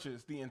 exactly.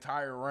 punches the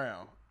entire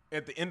round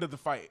at the end of the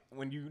fight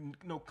when you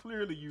know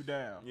clearly you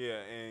down.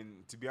 Yeah,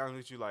 and to be honest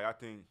with you, like I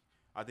think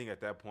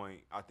at that point,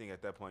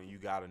 you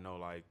gotta know,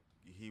 like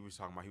he was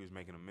talking about, he was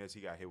making a miss.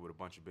 He got hit with a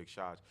bunch of big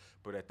shots,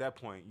 but at that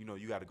point,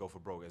 you got to go for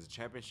broke as a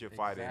championship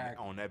fighter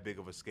Exactly. on that big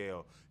of a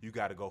scale. You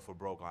got to go for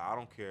broke. Like I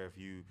don't care if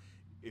you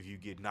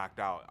get knocked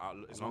out,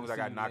 as long as I see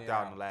got you knocked lay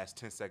out in out. the last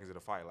 10 seconds of the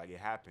fight, like it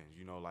happens.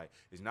 Like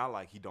it's not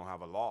like he don't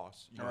have a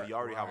loss. Right, He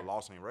already have a right.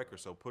 loss on your record,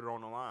 so put it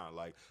on the line.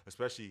 Like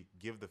especially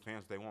give the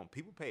fans what they want.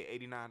 People pay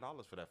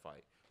 $89 for that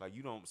fight. Like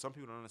some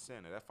people don't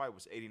understand that fight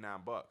was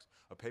 $89,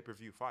 a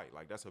pay-per-view fight.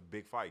 Like that's a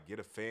big fight. Get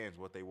the fans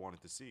what they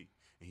wanted to see,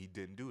 and he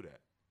didn't do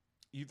that.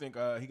 You think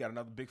he got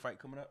another big fight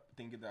coming up?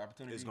 Think he get the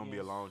opportunity? It's gonna be a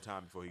again? long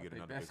time before he get They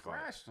another best big fight.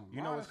 scratched him.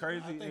 You know what's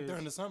crazy? I think is-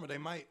 during the summer they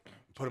might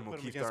Put him on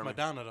Keith against Thurman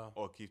Madonna though,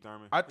 or Keith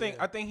Thurman. I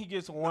think he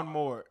gets one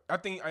more. I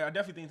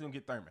definitely think he's gonna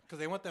get Thurman. because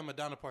they want that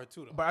Madonna part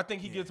 2 though. But I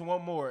think he gets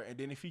one more, and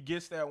then if he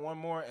gets that one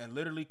more and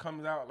literally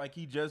comes out like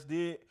he just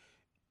did,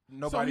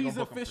 nobody So he's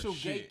gonna book him official for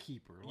shit.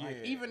 gatekeeper. Like,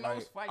 Yeah, even like-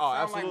 those fights Oh,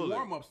 sound like absolutely.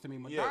 warm ups to me.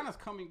 Yeah. Madonna's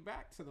coming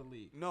back to the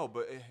league. No,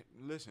 but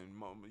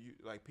listen,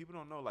 like people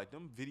don't know, like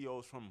them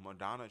videos from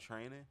Madonna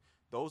training.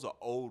 Those are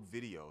old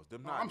videos.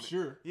 Them No, not, I'm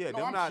sure. Yeah, No,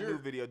 them I'm not sure. new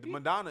videos.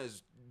 Madonna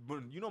is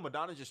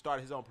Madonna just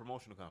started his own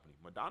promotional company.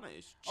 Madonna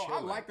is Oh,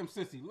 chilling. I liked him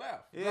since he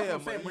left. Yeah, That's what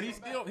I'm saying. but But he-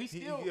 he's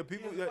still. Yeah, He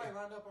people. has a fight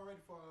lined up already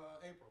for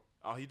April.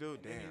 Oh, he do.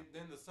 And Damn.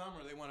 then the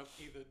summer they want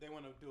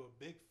to do a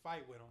big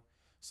fight with him.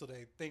 So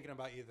they thinking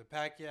about either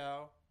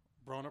Pacquiao,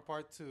 Broner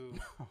Part 2.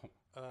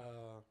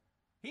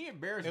 He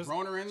embarrassed it was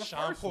Broner in the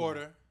Sean first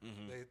Porter.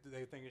 Mhm.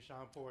 They thinking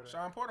Sean Porter.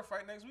 Sean Porter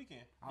fight next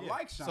weekend. One. I Yeah.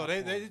 like Sean. So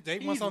they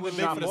Porter. want something He's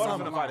big Sean for the Porter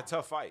summer. gonna fight a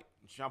tough fight.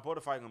 Sean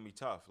Porter fight gonna be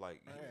tough.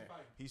 Like Yeah.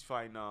 he's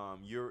fighting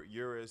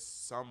Uris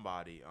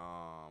somebody.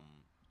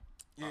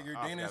 Yeah, your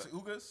I Danish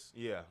forgot Ugas.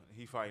 Yeah,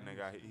 he fighting that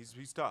guy. He's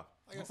tough.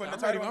 Like I You said, putting I'm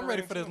the ready, title I'm on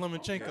ready the for this ring,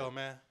 too? Lomachenko,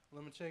 man.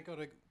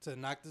 Lomachenko to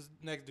knock this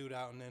next dude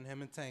out, and then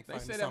him and Tank They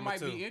fighting say the that summer might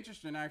too. be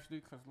interesting actually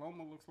because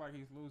Loma looks like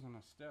he's losing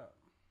a step.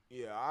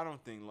 Yeah, I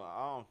don't think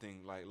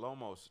like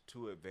Lomo's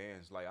too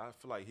advanced. Like I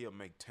feel like he'll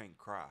make Tank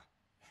cry.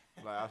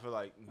 Like I feel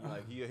like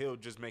he'll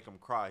just make him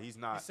cry. He's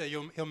He not. said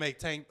he'll make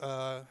Tank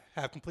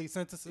have complete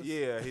sentences.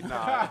 Yeah, he's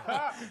not.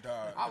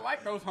 Dog. I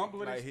like those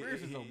humbling like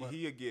experiences though. But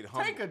he'll get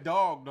humble. take a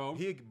dog though.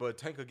 But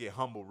Tank will get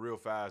humbled real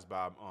fast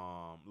by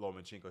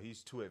Lomachenko.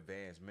 He's too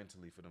advanced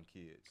mentally for them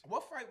kids.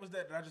 What fight was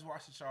that I just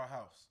watched at y'all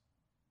house?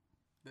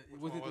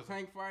 Was one it the was it?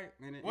 Tank fight?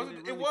 And Was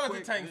ended it really was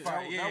quick. a tank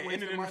fight. That Yeah, it wasted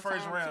ended in my the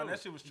first time, round. too.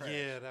 That shit was trash.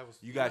 Yeah, that was.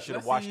 You guys should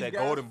have Let's watched see that these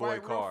guys Golden Boy fight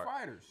real card.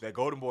 fighters. That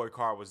Golden Boy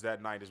card was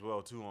that night as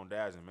well too on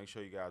Dazzin. Make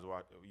sure you guys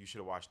watch. You should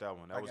have watched that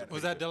one. That I was got it.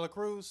 Was that Dela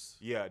Cruz?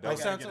 Yeah, that Oh,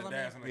 was I gotta Santos, get a I mean?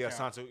 Dazzling yeah,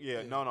 account. Santos.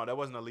 Yeah, no, that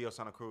wasn't a Leo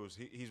Santa Cruz.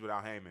 He's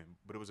without Heyman,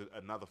 but it was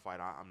another fight.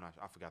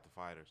 I forgot the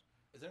fighters.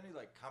 Is there any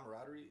like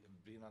camaraderie in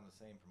being on the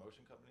same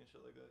promotion company and shit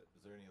like that?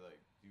 Is there any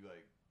like do you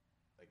like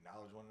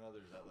acknowledge one another?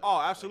 Is that like Oh,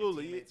 like a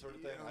absolutely. teammate sort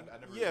of thing? I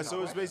never Yeah, really so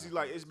know it's that. basically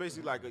like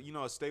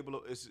a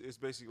stable. It's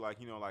basically like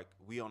like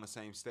we on the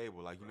same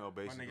stable. Like My nigga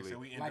basically. said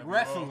we Like NWO.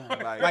 wrestling.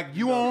 Like,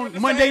 you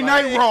on Monday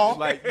Night Raw.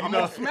 like, you I'm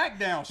know- on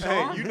SmackDown,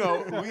 Sean.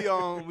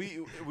 Hey,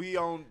 we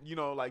on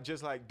like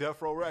just like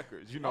Death Row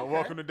Records.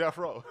 Welcome to Death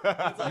Row.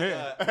 It's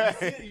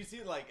like, you see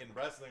it like in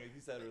wrestling, like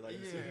you said, or like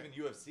you see it even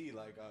UFC,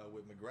 like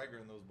with McGregor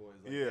and those boys,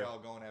 like they're all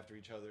going after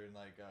each other and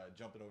like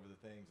jumping over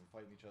the things and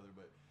fighting each other.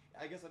 But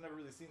I guess I've never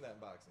really seen that in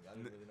boxing. I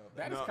didn't really know if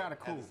That is kinda had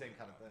cool. the same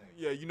kind of thing.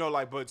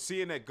 Yeah, but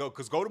seeing that go,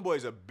 because Golden Boy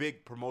is a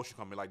big promotion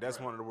company. Like, that's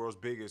one of the world's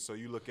biggest. So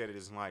you look at it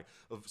as like,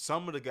 of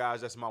some of the guys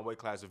that's in my weight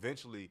class,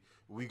 eventually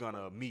we going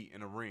to meet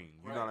in a ring.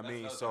 You know what I Right,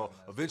 mean? that's So what I was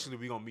gonna ask. eventually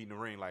we going to meet in the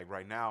ring. Like,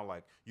 right now,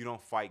 like, you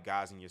don't fight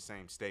guys in your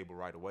same stable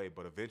right away.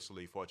 But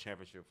eventually, for a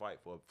championship fight,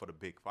 for the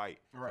big fight,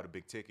 for Right. the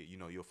big ticket,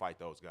 you'll fight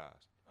those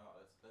guys. Oh,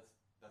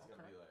 that's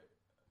gonna be like,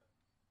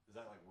 is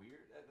that like weird?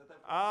 At that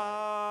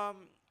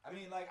point? I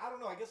mean, like, I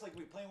don't know. I guess like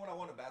we playing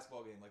one-on-one in a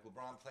basketball game, like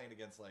LeBron playing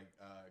against like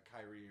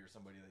Kyrie or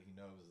somebody that he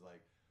knows is like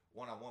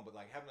one-on-one, but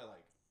like having to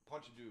like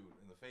punch a dude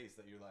in the face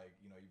that you're like,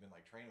 you've been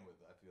like training with.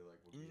 I feel like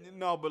would be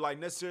No, but like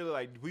necessarily,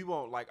 like we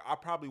won't. Like I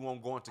probably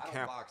won't go into I don't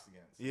camp. box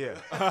against.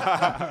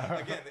 Yeah.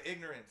 Again, the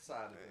ignorant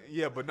side of it.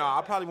 Yeah, but no,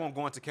 I probably won't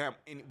go into camp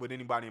with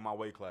anybody in my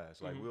weight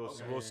class. Like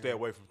we'll stay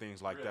away from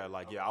things like that.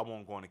 Like I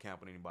won't go into camp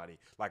with anybody.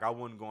 Like I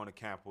wouldn't go into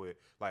camp with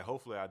like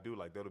hopefully I do.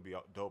 Like that'll be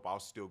dope. I'll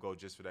still go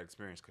just for that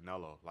experience,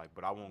 Canelo. Like,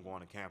 but I won't go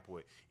into camp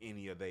with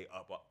any of the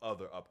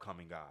other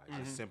upcoming guys,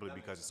 just simply That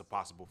because makes it's a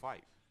possible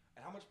fight.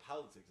 And how much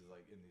politics is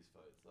like in these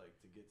fights, like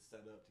to get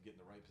set up, to get in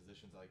the right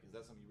positions? Like, is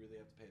that something you really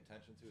have to pay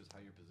attention to? Is how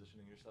you're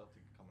positioning yourself to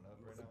coming up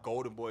right now?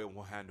 Golden Boy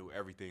will handle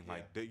everything.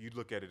 Yeah. Like you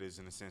look at it as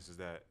in the sense is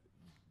that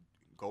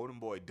Golden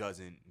Boy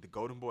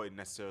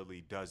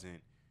necessarily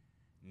doesn't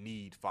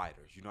need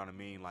fighters. You know what I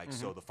mean? Like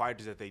so the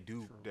fighters that they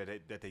do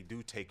that they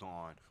do take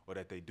on or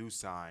that they do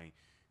sign,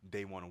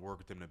 they want to work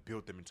with them to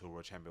build them into a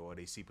world champion, or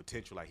they see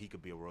potential like he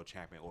could be a world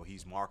champion or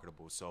he's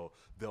marketable. So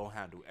they'll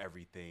handle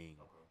everything.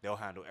 They'll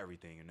handle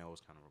everything in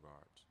those kind of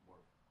regards.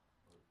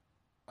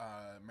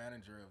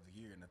 Manager of the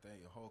year,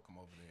 Nathaniel Holcomb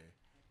over there,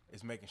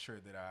 is making sure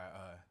that I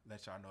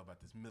let y'all know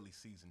about this Millie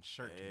season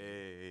shirt.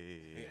 Hey.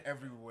 They're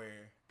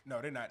everywhere. No,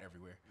 they're not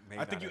everywhere. They I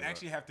think not you everywhere.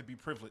 actually have to be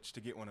privileged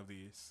to get one of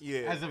these.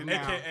 Yeah. As of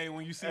now, AKA,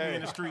 when you see me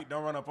in the street,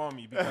 don't run up on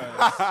me because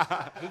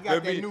he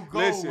got that new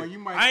goal listen, where you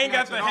might. I ain't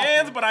got snatch the it off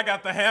hands, him. but I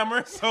got the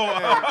hammer. So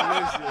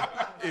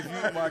If you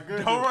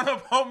don't run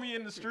up on me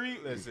in the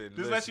street. Listen,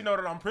 Just let you know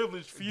that I'm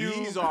privileged. Few.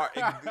 These are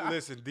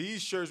listen.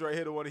 These shirts right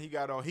here, the one he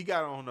got on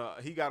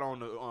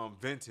the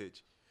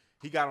vintage.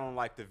 He got on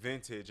like the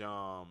vintage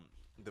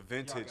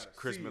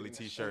Chris Millie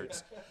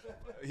t-shirts.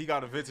 He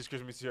got a vintage Chris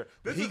Millie t-shirt.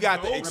 But he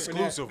got the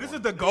exclusive This one.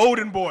 is the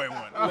golden boy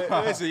one.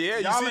 Listen, yeah,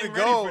 you Y'all see ain't the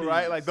ready for gold,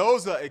 right? these. Like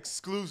those are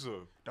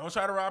exclusive. Don't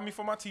try to rob me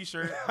for my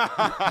t-shirt.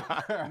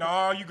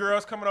 No, you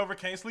girls coming over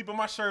can't sleep in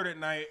my shirt at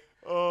night.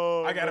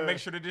 Oh, I got to man. make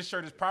sure that this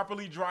shirt is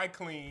properly dry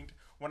cleaned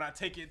when I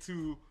take it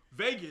to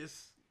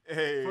Vegas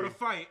Hey, for the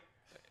fight.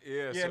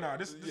 Yeah, Yeah, so, no,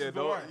 this is yeah, the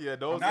those, one. yeah,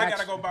 those. Now I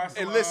gotta go buy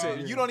some. And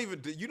listen, you don't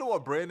even, you know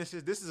what brand this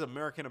is? This is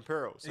American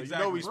Apparel, so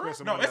exactly. you know we spent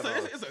some No, money. it's on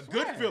a, those. it's a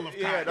good feel of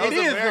Yeah, cotton.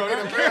 those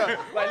American Apparel.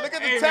 Like, look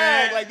at the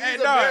tag. Like,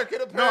 these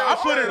American Apparel. No, I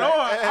put it shirts. on.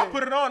 I Hey.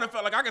 put it on and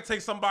felt like I could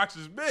take some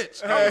boxes,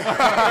 bitch.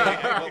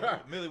 Well,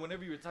 Millie,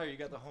 whenever you retire, you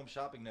got the Home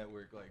Shopping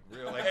Network, like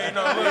real. Like, Hey,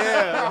 no, look,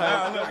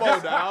 Yeah, like, come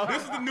on now.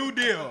 this is the new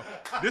deal.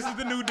 This is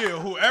the new deal.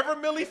 Whoever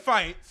Millie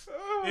fights,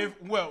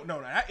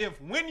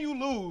 if when you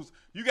lose,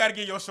 you got to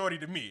get your shorty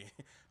to me.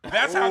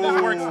 That's how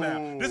this works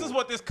now. This is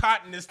what this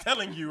cotton is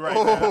telling you right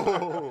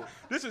now.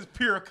 This is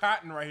pure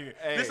cotton right here.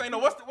 Hey. This ain't no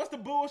what's the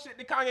bullshit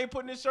that Kanye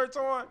putting his shirts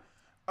on?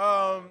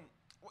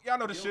 Y'all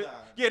know the shit.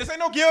 Yeah, this ain't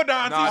no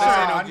Gildon Nah,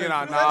 t-shirt. this ain't no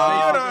Gildon. This ain't no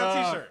Nah.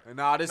 Gildon t-shirt.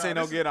 Nah, this ain't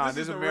no get on. this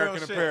This is is the real American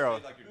shit. Apparel.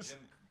 like your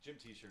gym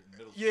T-shirt in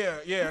middle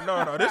school. Yeah,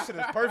 no. This shit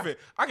is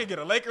perfect. I can get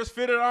a Lakers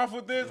fitted off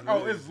with this.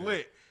 Oh, it's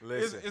lit.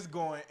 Listen. It's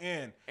going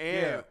in.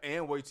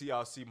 And wait till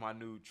y'all see my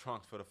new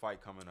trunks for the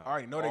fight coming up. I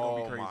already know they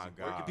gonna be crazy. Oh my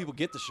Where God. can people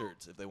get the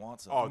shirts if they want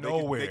some? Oh,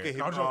 Nowhere. They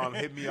can I'm joking.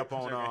 hit me up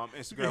on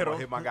Hit Instagram. Or him.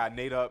 hit my guy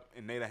Nate up,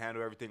 and Nate will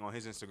handle everything on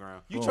his Instagram.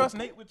 You trust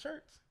Nate with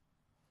shirts?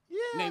 Yeah,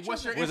 Nate,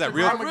 what's your Was that Instagram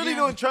real? I really again?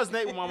 don't trust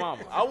Nate with my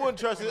mama. I wouldn't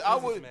trust it. I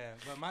would. Man,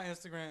 but my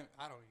Instagram,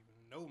 I don't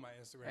even know my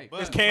Instagram. Hey, but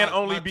This can my-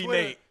 only my be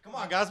Twitter- Nate. Come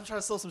on, guys, I'm trying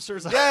to sell some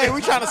shirts. Yeah,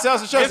 we trying to sell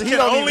some shirts. This and he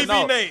can don't only even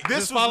know. be Nate. This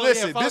Just was follow,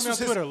 listen. follow This me on was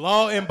his. Twitter.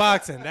 Law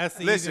Unboxing. That's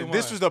the easy Listen, one.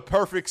 this was the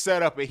perfect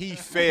setup, and he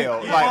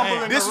failed. fumbled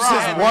Like in this the was ride.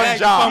 his Yeah, one you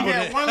job. fumbled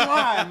Yeah, it. one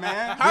line,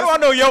 man. How do I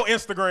know your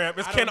Instagram?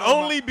 It I can don't know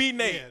only my- be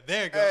Nate. Yeah,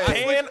 there you go.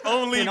 Can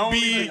only Can only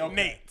be be- okay.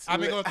 Nate. I've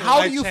been going through How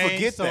a do you change,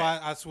 forget so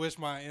that? I switched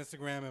my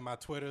Instagram and my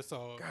Twitter,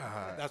 so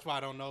that's why I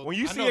don't know. When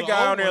you I see know a the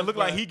guy old on there ones, look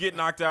like but he get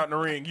knocked out in the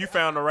ring, you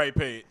found the right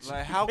page.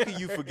 Like, how can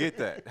you forget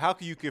that? How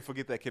can you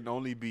forget that can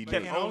only be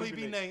Can Nate? only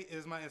be Nate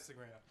is my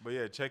Instagram. But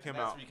yeah, check him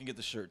That's out. where you can get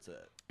the shirts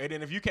at. And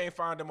then if you can't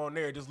find them on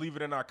there, just leave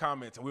it in our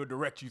comments and we'll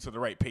direct you to the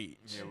right page.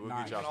 Yeah, we'll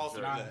Nice. get y'all Also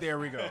some do shirts. that. There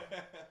we go.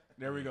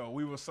 There we go.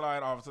 We will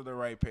slide off to the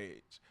right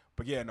page.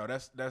 But yeah, no,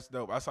 that's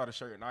dope. I saw the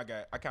shirt and I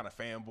kind of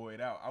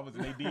fanboyed out. I was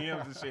in their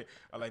DMs and shit.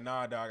 I was like,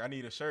 nah, dog, I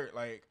need a shirt.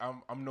 Like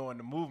I'm knowing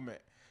the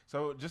movement.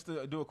 So just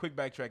to do a quick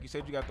backtrack, you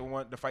said you got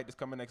the fight that's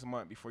coming next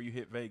month before you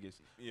hit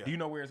Vegas. Yeah. Do you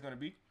know where it's gonna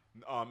be?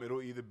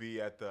 It'll either be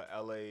at the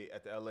LA,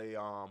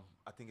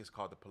 I think it's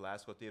called the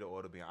Palacio Theater, or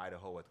it'll be in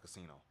Idaho at the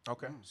casino.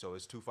 Okay. So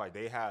it's 2 fights.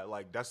 They had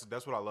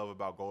that's what I love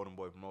about Golden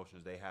Boy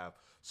Promotions. They have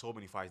so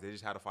many fights. They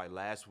just had a fight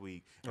last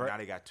week, and Right. now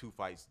they got 2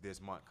 fights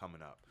this month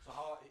coming up. So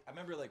I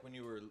remember like when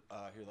you were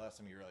here last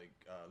time, you were like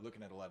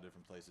looking at a lot of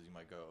different places you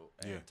might go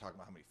and Yeah. talking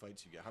about how many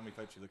fights you get. How many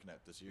fights you looking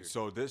at this year?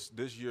 So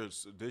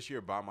this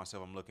year by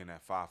myself, I'm looking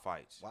at 5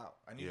 fights. Wow,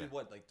 and you Yeah. did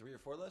what, like 3 or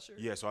 4 last year?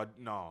 Yeah, so I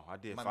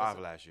did Am I 5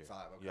 missing? last year.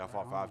 5, okay. Yeah, I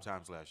fought 5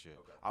 times last year.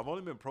 Okay. I've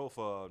only been pro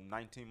for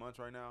 19 months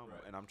right now,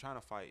 Right. and I'm trying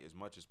to fight as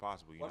much as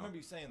possible. Well, I know? remember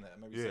you saying that. I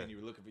remember you Yeah. saying you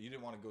were looking for. You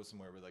didn't want to go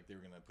somewhere where like they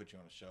were gonna put you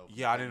on a show.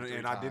 Yeah, I maybe didn't, 3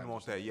 and I didn't times or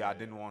want that. something. Yeah, I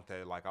didn't want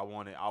that. Like I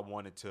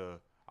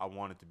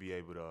wanted to be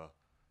able to,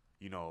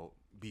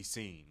 be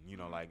seen.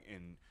 Like,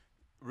 and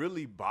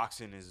really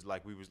boxing is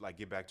like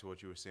get back to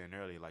what you were saying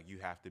earlier. Like you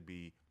have to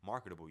be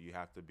marketable. You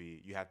have to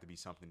be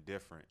something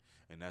different,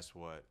 and that's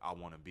what I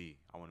want to be.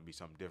 I want to be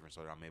something different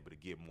so that I'm able to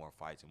get more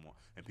fights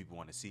and people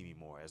want to see me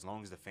more. As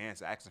long as the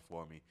fans are asking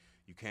for me,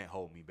 you can't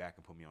hold me back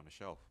and put me on the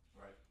shelf.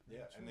 Right.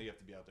 Yeah, and then you have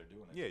to be out there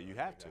doing it. Yeah, to you make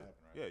have that to. happen,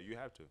 right? Yeah, you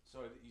have to. So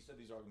you said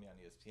these are gonna be on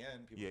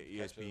ESPN. People Yeah, can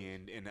catch those.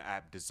 ESPN in the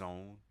app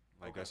DAZN.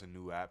 Like Okay. that's a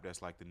new app.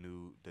 That's like the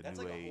new That's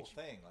new like age. a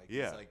whole thing. Like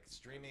Yeah. it's like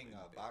streaming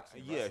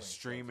boxing. Yeah, wrestling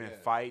streaming stuff.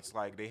 Yeah. fights.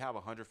 Like they have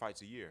 100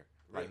 fights a year.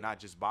 Like Really? not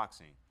just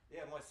boxing.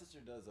 Yeah, my sister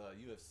does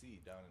UFC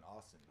down in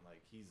Austin.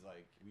 Like he's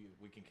like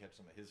we can catch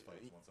some of his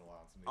fights once in a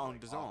while On on DAZN. some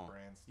of these like,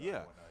 off-brand stuff. Yeah.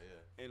 And whatnot,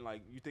 yeah. And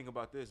like you think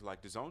about this,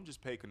 like DAZN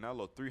just paid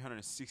Canelo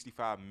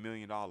 $365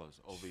 million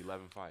over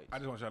 11 fights. I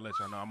just want y'all to let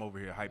y'all know I'm over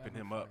here hyping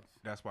him up.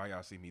 That's why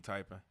y'all see me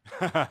typing.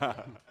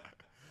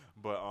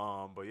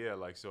 But yeah,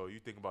 like so you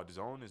think about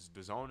DAZN is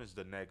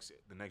the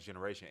next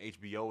generation.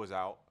 HBO is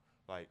out.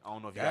 Like I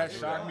don't know if you That guys knew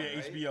shocked that. me.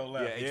 Right? HBO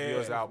left. Yeah, HBO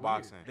is out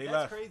boxing. They That's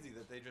left. crazy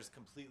that they just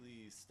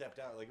completely stepped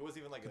out. Like it wasn't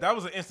even like That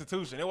was an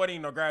institution. It wasn't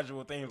even no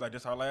gradual thing. It was like,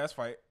 this our last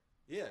fight.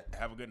 yeah.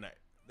 Have a good night.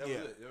 That was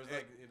it. It was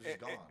like it was just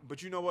gone.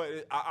 But you know what?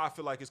 I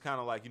feel like it's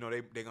kind of like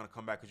they're gonna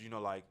come back because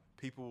like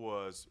people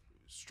were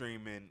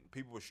streaming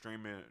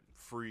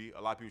free.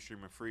 A lot of people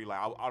streaming free. Like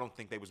I don't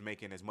think they was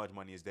making as much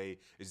money as they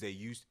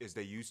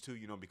used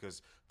to.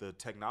 Because the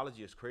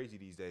technology is crazy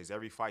these days.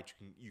 Every fight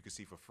you can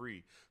see for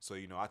free. So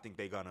I think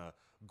they're gonna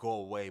go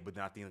away, but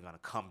then I think they're gonna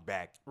come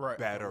back Right.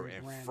 better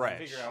and Rebrand. fresh.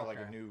 Figure out like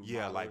a Okay. new Yeah,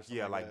 model or like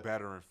something that.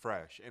 better and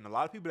fresh. And a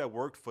lot of people that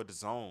worked for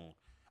DAZN,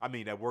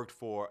 that worked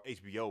for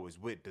HBO is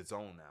with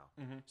DAZN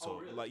now. So Oh,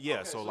 really? like yeah,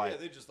 Okay, so yeah, like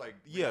they just like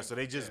so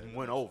they just that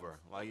went makes over.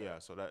 sense. Like Okay. yeah,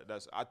 so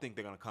that's I think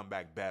they're gonna come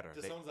back better.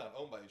 This one's not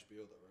owned by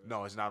HBO though, right?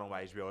 No, it's not owned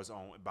by HBO. It's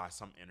owned by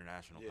some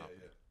international Yeah, company.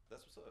 yeah.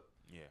 That's what's up.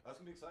 Yeah. That's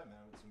gonna be exciting, man.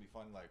 It's gonna be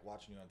fun, like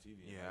watching you on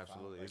TV. and, Yeah, like,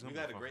 absolutely. Like, It's gonna we've be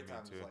had a fun great for me,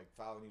 time too. just like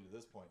following you to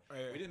this point.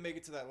 Yeah. We didn't make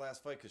it to that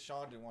last fight because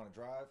Sean didn't want to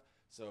drive.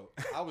 So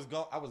I was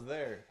I was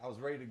there. I was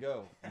ready to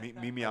go.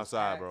 Meet me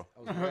outside, bro.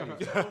 I was ready.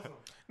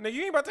 Nigga,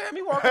 you ain't about to have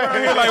me walk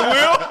around here like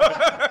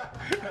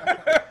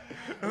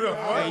Will.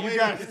 Hey, you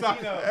got to stop.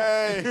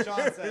 Hey.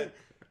 Sean said,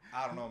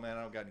 I don't know, man.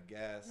 I don't got any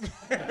gas.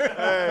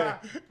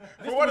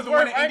 For what it's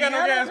worth, I ain't got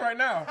no gas right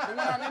now. The one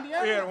out in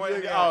Indiana? Yeah, the one.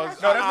 Oh,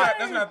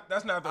 No,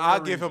 that's not the. I'll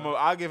real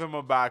give him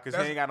a buy because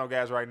he ain't got no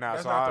gas right now,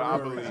 that's so not the I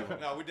real believe reason. him.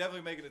 No, we're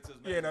definitely making it to as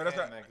many Yeah, no, as that's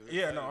we not. can, man, 'cause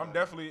Yeah, it's no, exciting,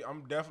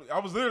 I'm definitely. I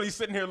was literally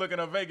sitting here looking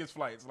up Vegas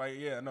flights. Like,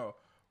 yeah, no,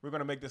 we're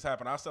gonna make this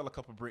happen. I'll sell a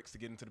couple bricks to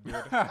get into the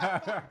building.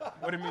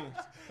 What it means?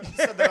 You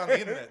said that on the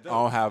internet. I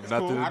don't have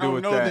nothing I to do don't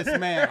with know that. this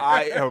man.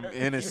 I am He meant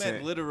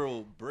innocent.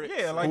 literal bricks.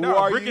 Yeah, like Who no,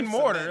 are brick you? and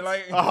mortar. Cement.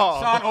 Like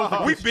Sean owns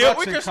a we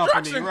built a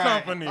construction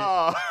right. company.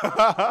 Oh.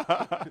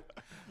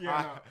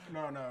 Yeah,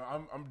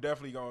 no. I'm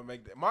definitely gonna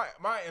make that.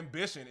 My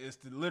ambition is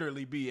to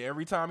literally be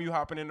every time you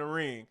hopping in the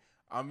ring,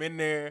 I'm in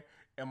there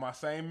in my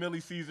same Millie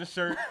season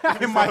shirt.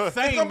 In my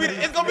same It's gonna be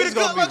the It's good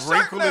gonna luck be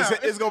shirt wrinkled. now.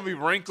 It's gonna be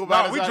wrinkled.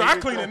 by No, the we time dry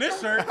you- cleaning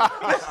this shirt.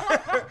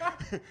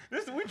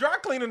 We dry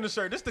cleaning the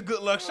shirt. This the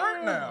good luck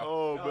shirt now.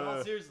 Oh No, I'm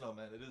man. serious though,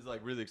 man. It is like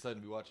really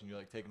exciting to be watching you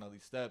like taking all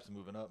these steps and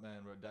moving up, man.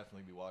 We'll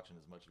definitely be watching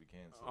as much as we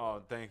can. So,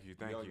 Oh, thank you,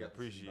 we already got the team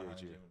appreciate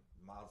behind you.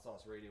 Mild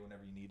Sauce Radio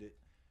whenever you need it.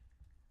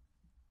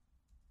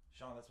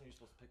 Sean, that's when you're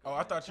supposed to pick up. Oh, I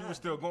man. thought you were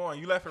still going.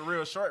 You left it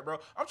real short, bro.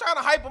 I'm trying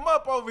to hype him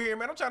up over here,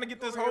 man. I'm trying to get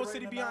this over here whole writing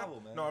city a behind.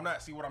 novel, man. No, I'm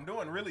not. See, what I'm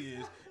doing really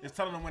is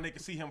telling them when they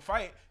can see him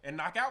fight and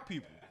knock out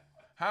people.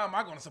 How am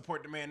I going to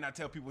support the man and not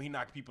tell people he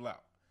knocked people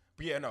out?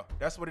 But yeah, no,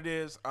 that's what it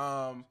is.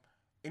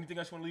 Anything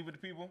else you want to leave with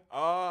the people?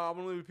 I want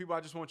to leave with people.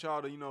 I just want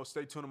y'all to,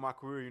 stay tuned in my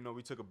career.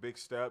 We took a big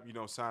step,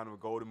 signing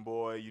with Golden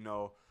Boy.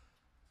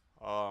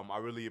 I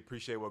really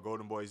appreciate what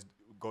Golden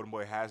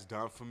Boy has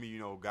done for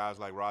me. Guys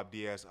like Rob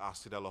Diaz,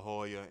 Oscar De La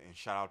Hoya, and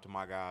shout out to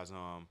my guys,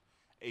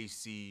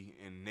 AC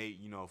and Nate,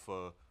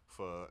 for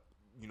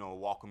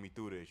walking me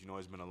through this.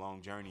 It's been a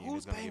long journey and Who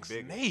it's gonna get thanks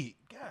bigger. Nate?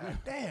 God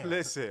damn.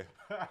 Listen,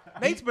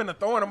 Nate's been a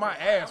thorn in my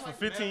ass for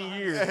 15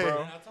 years,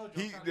 bro.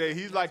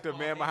 he's like the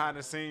man behind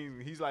the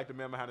scene. He's like the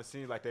man behind the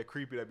scenes, like that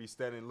creepy that be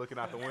standing looking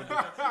out the window.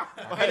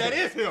 Hey, that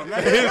is him.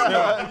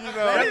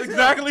 That's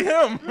exactly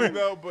him. But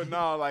no,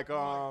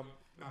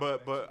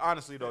 but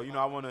honestly though,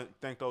 I want to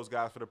thank those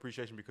guys for the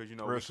appreciation because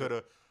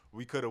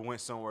we could have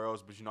went somewhere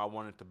else, but I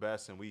wanted the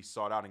best and we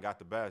sought out and got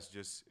the best.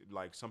 Just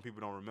like some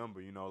people don't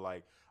remember,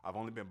 like I've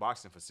only been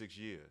boxing for 6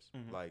 years,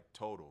 like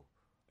total,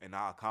 and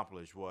I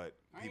accomplished what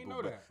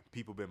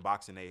people been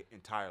boxing their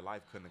entire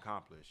life couldn't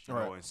accomplish, you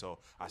know. And so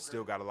I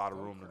still got a lot of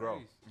room to grow,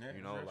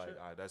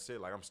 that's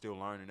it. Like I'm still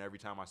learning every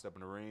time I step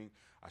in the ring.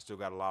 I still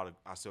got a lot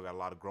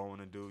of growing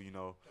to do,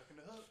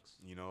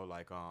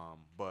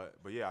 But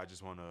yeah, I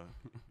just want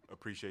to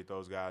appreciate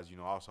those guys.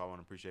 Also I want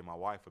to appreciate my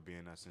wife for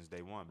being there since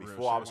day one.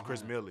 Before I was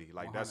Chris Milley,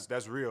 like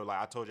that's real.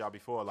 Like I told y'all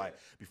before, like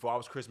before I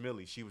was Chris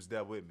Milley, she was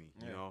there with me,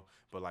 you know.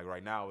 But like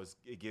right now,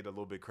 it get a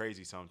little bit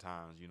crazy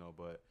sometimes,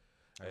 But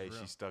hey,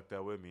 she stuck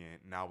there with me, and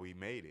now we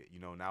made it.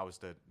 Now it's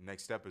the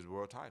next step is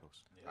world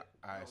titles. All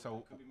right,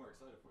 so Could be more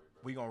excited for you,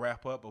 bro. we gonna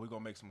wrap up, but we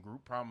gonna make some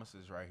group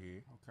promises right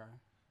here. Okay.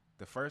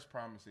 The first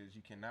promise is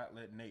you cannot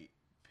let Nate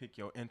pick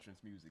your entrance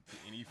music to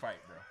any fight,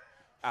 bro.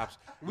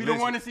 We don't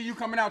want to see you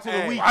coming out to the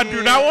weekend. I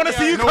do not want to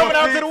see you coming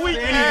out to the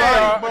weekend.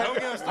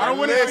 I don't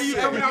want to see you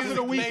Listen. coming out to the Nate's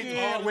all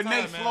weekend the with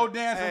time, Nate man. slow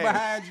dancing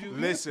behind you.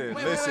 Listen.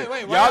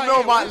 wait, why Y'all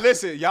know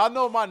not yet? Y'all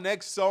know my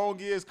next song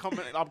is coming.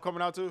 I'm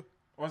coming out to.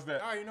 What's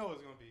that? I already know what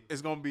it's gonna be.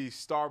 It's gonna be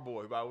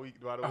Starboy by the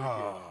weekend.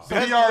 So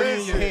he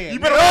already in your head. You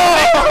better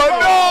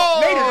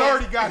Nate has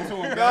already got to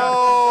him.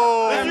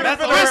 No.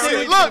 That's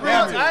Listen, look,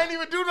 Really? I ain't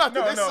even do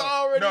nothing. This is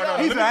already out.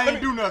 He said, I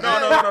ain't do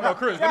nothing. No,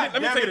 Chris. Let me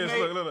damn say it, this.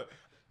 Nate. Look.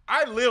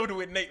 I lived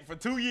with Nate for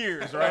 2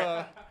 years,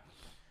 right?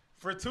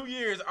 For 2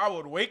 years, I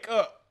would wake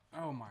up.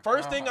 Oh my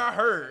First God. thing I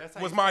heard That's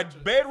how was you my start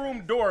your-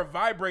 bedroom door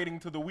vibrating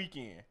to the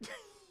weekend.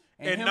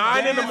 At him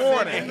 9 in the dancing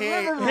morning. in the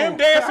living room. Him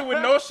dancing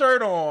with no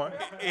shirt on.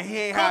 And he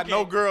ain't had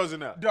no girls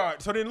in there.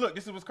 Dog. So then look,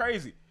 this is what's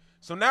crazy.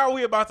 So now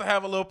we about to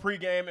have a little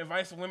pregame,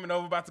 invite some women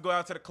over, about to go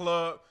out to the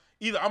club.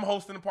 Either I'm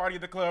hosting a party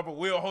at the club or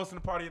Will hosting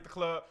a party at the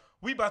club.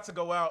 We about to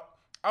go out.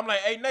 I'm like,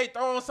 hey, Nate,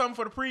 throw on something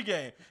for the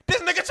pregame.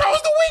 This nigga chose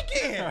the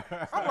weekend.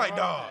 I'm like,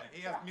 dog.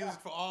 He has music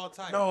for all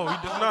types. No, he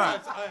does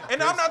not.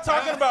 And I'm not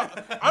talking about.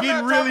 I'm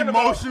Getting not really talking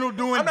about- emotional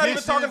doing I'm not even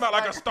dishes. talking about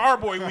like a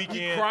Starboy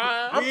weekend.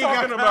 I'm He ain't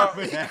talking got about.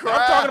 time for that.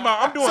 I'm talking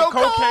about. I'm doing So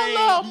call cocaine.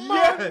 out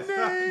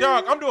my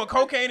Dog, I'm doing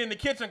cocaine in the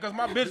kitchen because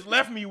my bitch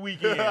left me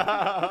weekend.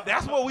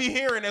 That's what we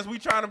hearing as we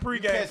trying to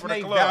pregame Catch for the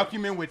Nate club.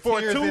 vacuuming with For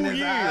tears 2 in his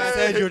years. eyes.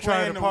 Said you were Playing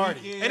trying to the party.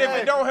 weekend. And if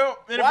it don't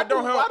help, Why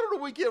do the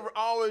weekend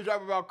always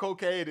rap about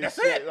cocaine and That's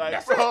shit? it. Like,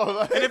 That's bro, it.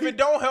 like- And if it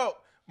don't help,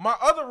 my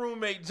other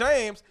roommate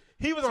James,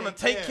 he was on the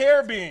Take Take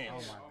Care. Care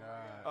binge.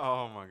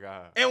 oh my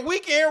God. And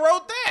Weekend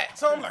wrote that.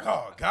 So I'm like,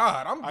 oh,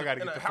 God. I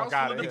gotta in get a the house fuck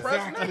out full of of here.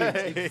 depressed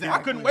niggas. Exactly. I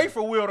couldn't wait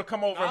for Will to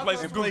come over and play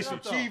some Play Gucci. some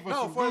Chief or No,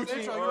 some for his Gucci.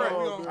 intro, you're right.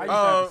 Oh, We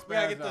God.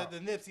 gonna I get out. the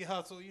Nipsey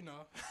Hussle, you know.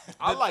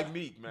 I like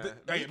Meek, man.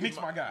 Hey, Meek's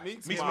my guy.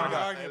 Meek's Meek's my my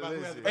guy. Arguing about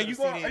who has the Hey, better are you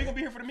CD. gonna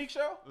be here for the Meek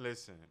show?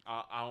 Listen,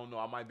 I don't know.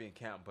 I might be in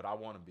camp, but I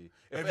want to be.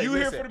 If you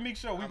here for the Meek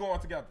show, we going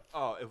together.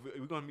 Oh, if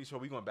we're going to meet, so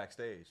we're going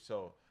backstage.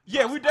 So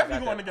Yeah, we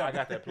definitely I going got together. I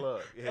got that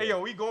plug. Yeah. Hey,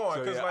 yo, we going.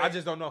 So, Cause yeah, like, I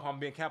just don't know if I'm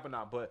being camp or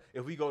not. But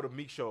if we go to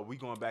Meek show, we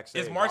going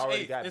backstage. It's March I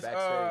already 8th. got It's,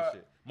 backstage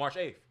shit. March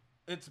 8th.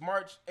 It's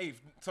March 8th,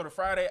 so the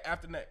Friday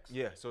after next.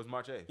 Yeah, so it's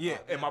March 8th. Yeah.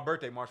 And my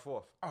birthday, March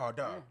 4th. Oh,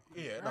 dog.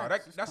 Yeah, no, Right,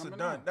 it's that's a coming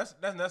done. on. That's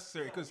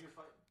necessary because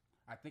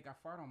I think I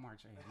fought on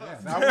March 8th.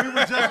 Yes. Now, we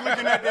were just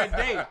looking at that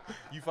date.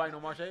 You fighting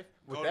on March 8th?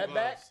 With Golden that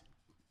back? Gloves.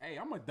 Hey,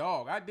 I'm a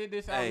dog. I did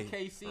this out Hey. in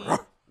KC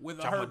with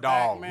a I'm a hurt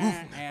dog. back,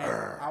 man,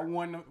 and I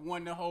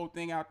won the whole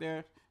thing out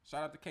there.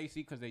 Shout out to KC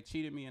because they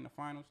cheated me in the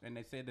finals, and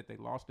they said that they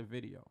lost the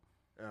video.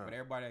 But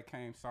everybody that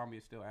came saw me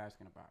is still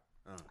asking about it.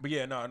 But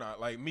yeah, no.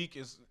 Like Meek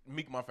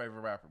my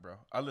favorite rapper, bro.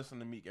 I listen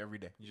to Meek every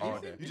day, all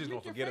day. You just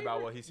gonna forget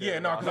about what he said. Yeah,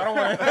 no, about because I don't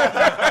want to.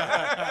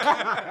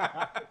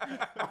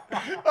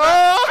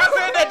 I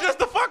said that just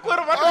to fuck with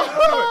him. I just do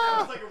it.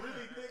 It's like a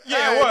really thick.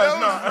 Yeah, it was.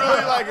 No,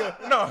 really like a.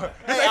 no.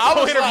 This ain't I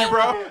your was interview, like-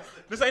 bro.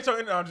 This ain't your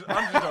interview. I'm just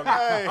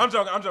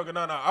joking. I'm joking.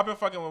 No. I've been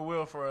fucking with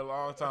Will for a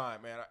long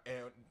time, man.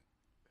 And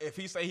if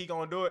he say he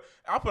gonna do it,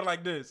 I'll put it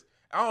like this.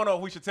 I don't know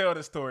if we should tell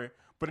this story,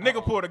 but the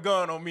nigga pulled a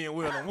gun on me and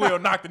Will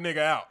knocked the nigga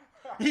out.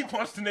 He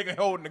punched the nigga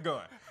holding the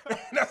gun.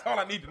 That's all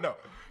I need to know.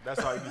 That's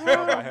all you need to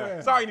know about him.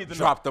 That's all you need to know.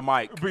 Drop the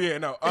mic. But yeah,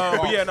 no.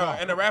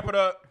 And to wrap it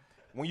up,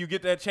 when you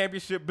get that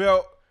championship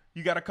belt,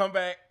 you gotta come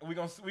back. We're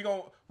not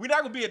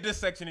gonna be at this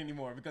section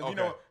anymore because you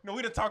know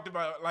we done talked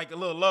about like a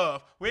little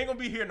love. We ain't gonna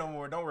be here no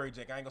more. Don't worry,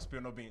 Jake. I ain't gonna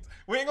spill no beans.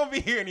 We ain't gonna be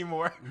here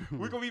anymore.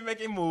 We're gonna be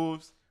making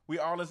moves. We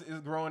all is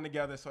growing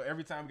together. So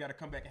every time we gotta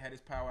come back and have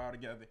this powwow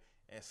together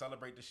and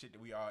celebrate the shit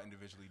that we all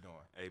individually doing.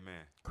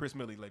 Amen. Chris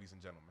Millie, ladies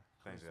and gentlemen.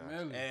 Thanks, guys.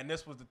 Really? And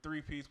this was the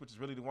 3-piece, which is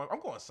really the one. I'm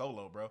going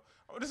solo, bro.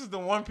 Oh, this is the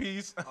 1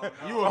 piece.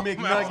 You a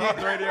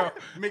McNugget radio.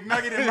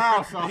 McNugget and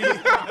Miles song.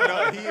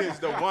 No, he is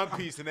the one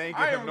piece and they ain't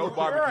giving him no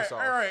barbecue sauce.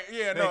 All right,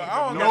 yeah, no, Thank you.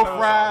 I don't No got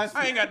fries.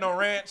 I ain't got no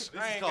ranch.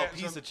 This I is ain't called got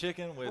piece of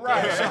chicken with.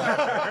 Right,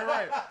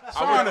 right. I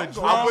Sean, went I'm to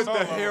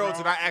solo, Harold's bro.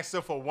 and I asked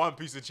him for 1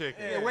 piece of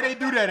chicken. Yeah, where they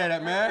do that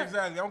at, man?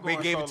 Exactly, I'm They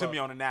going gave it to solo. me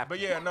on a napkin. But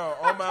yeah, no,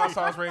 on Miles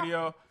Sauce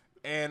Radio,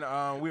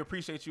 and we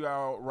appreciate you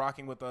out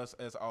rocking with us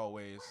as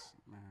always.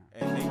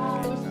 And thank you.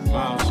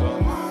 Miles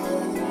Sauce.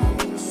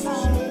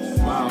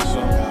 Miles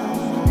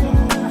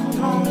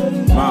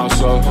Sauce. Miles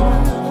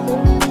Sauce.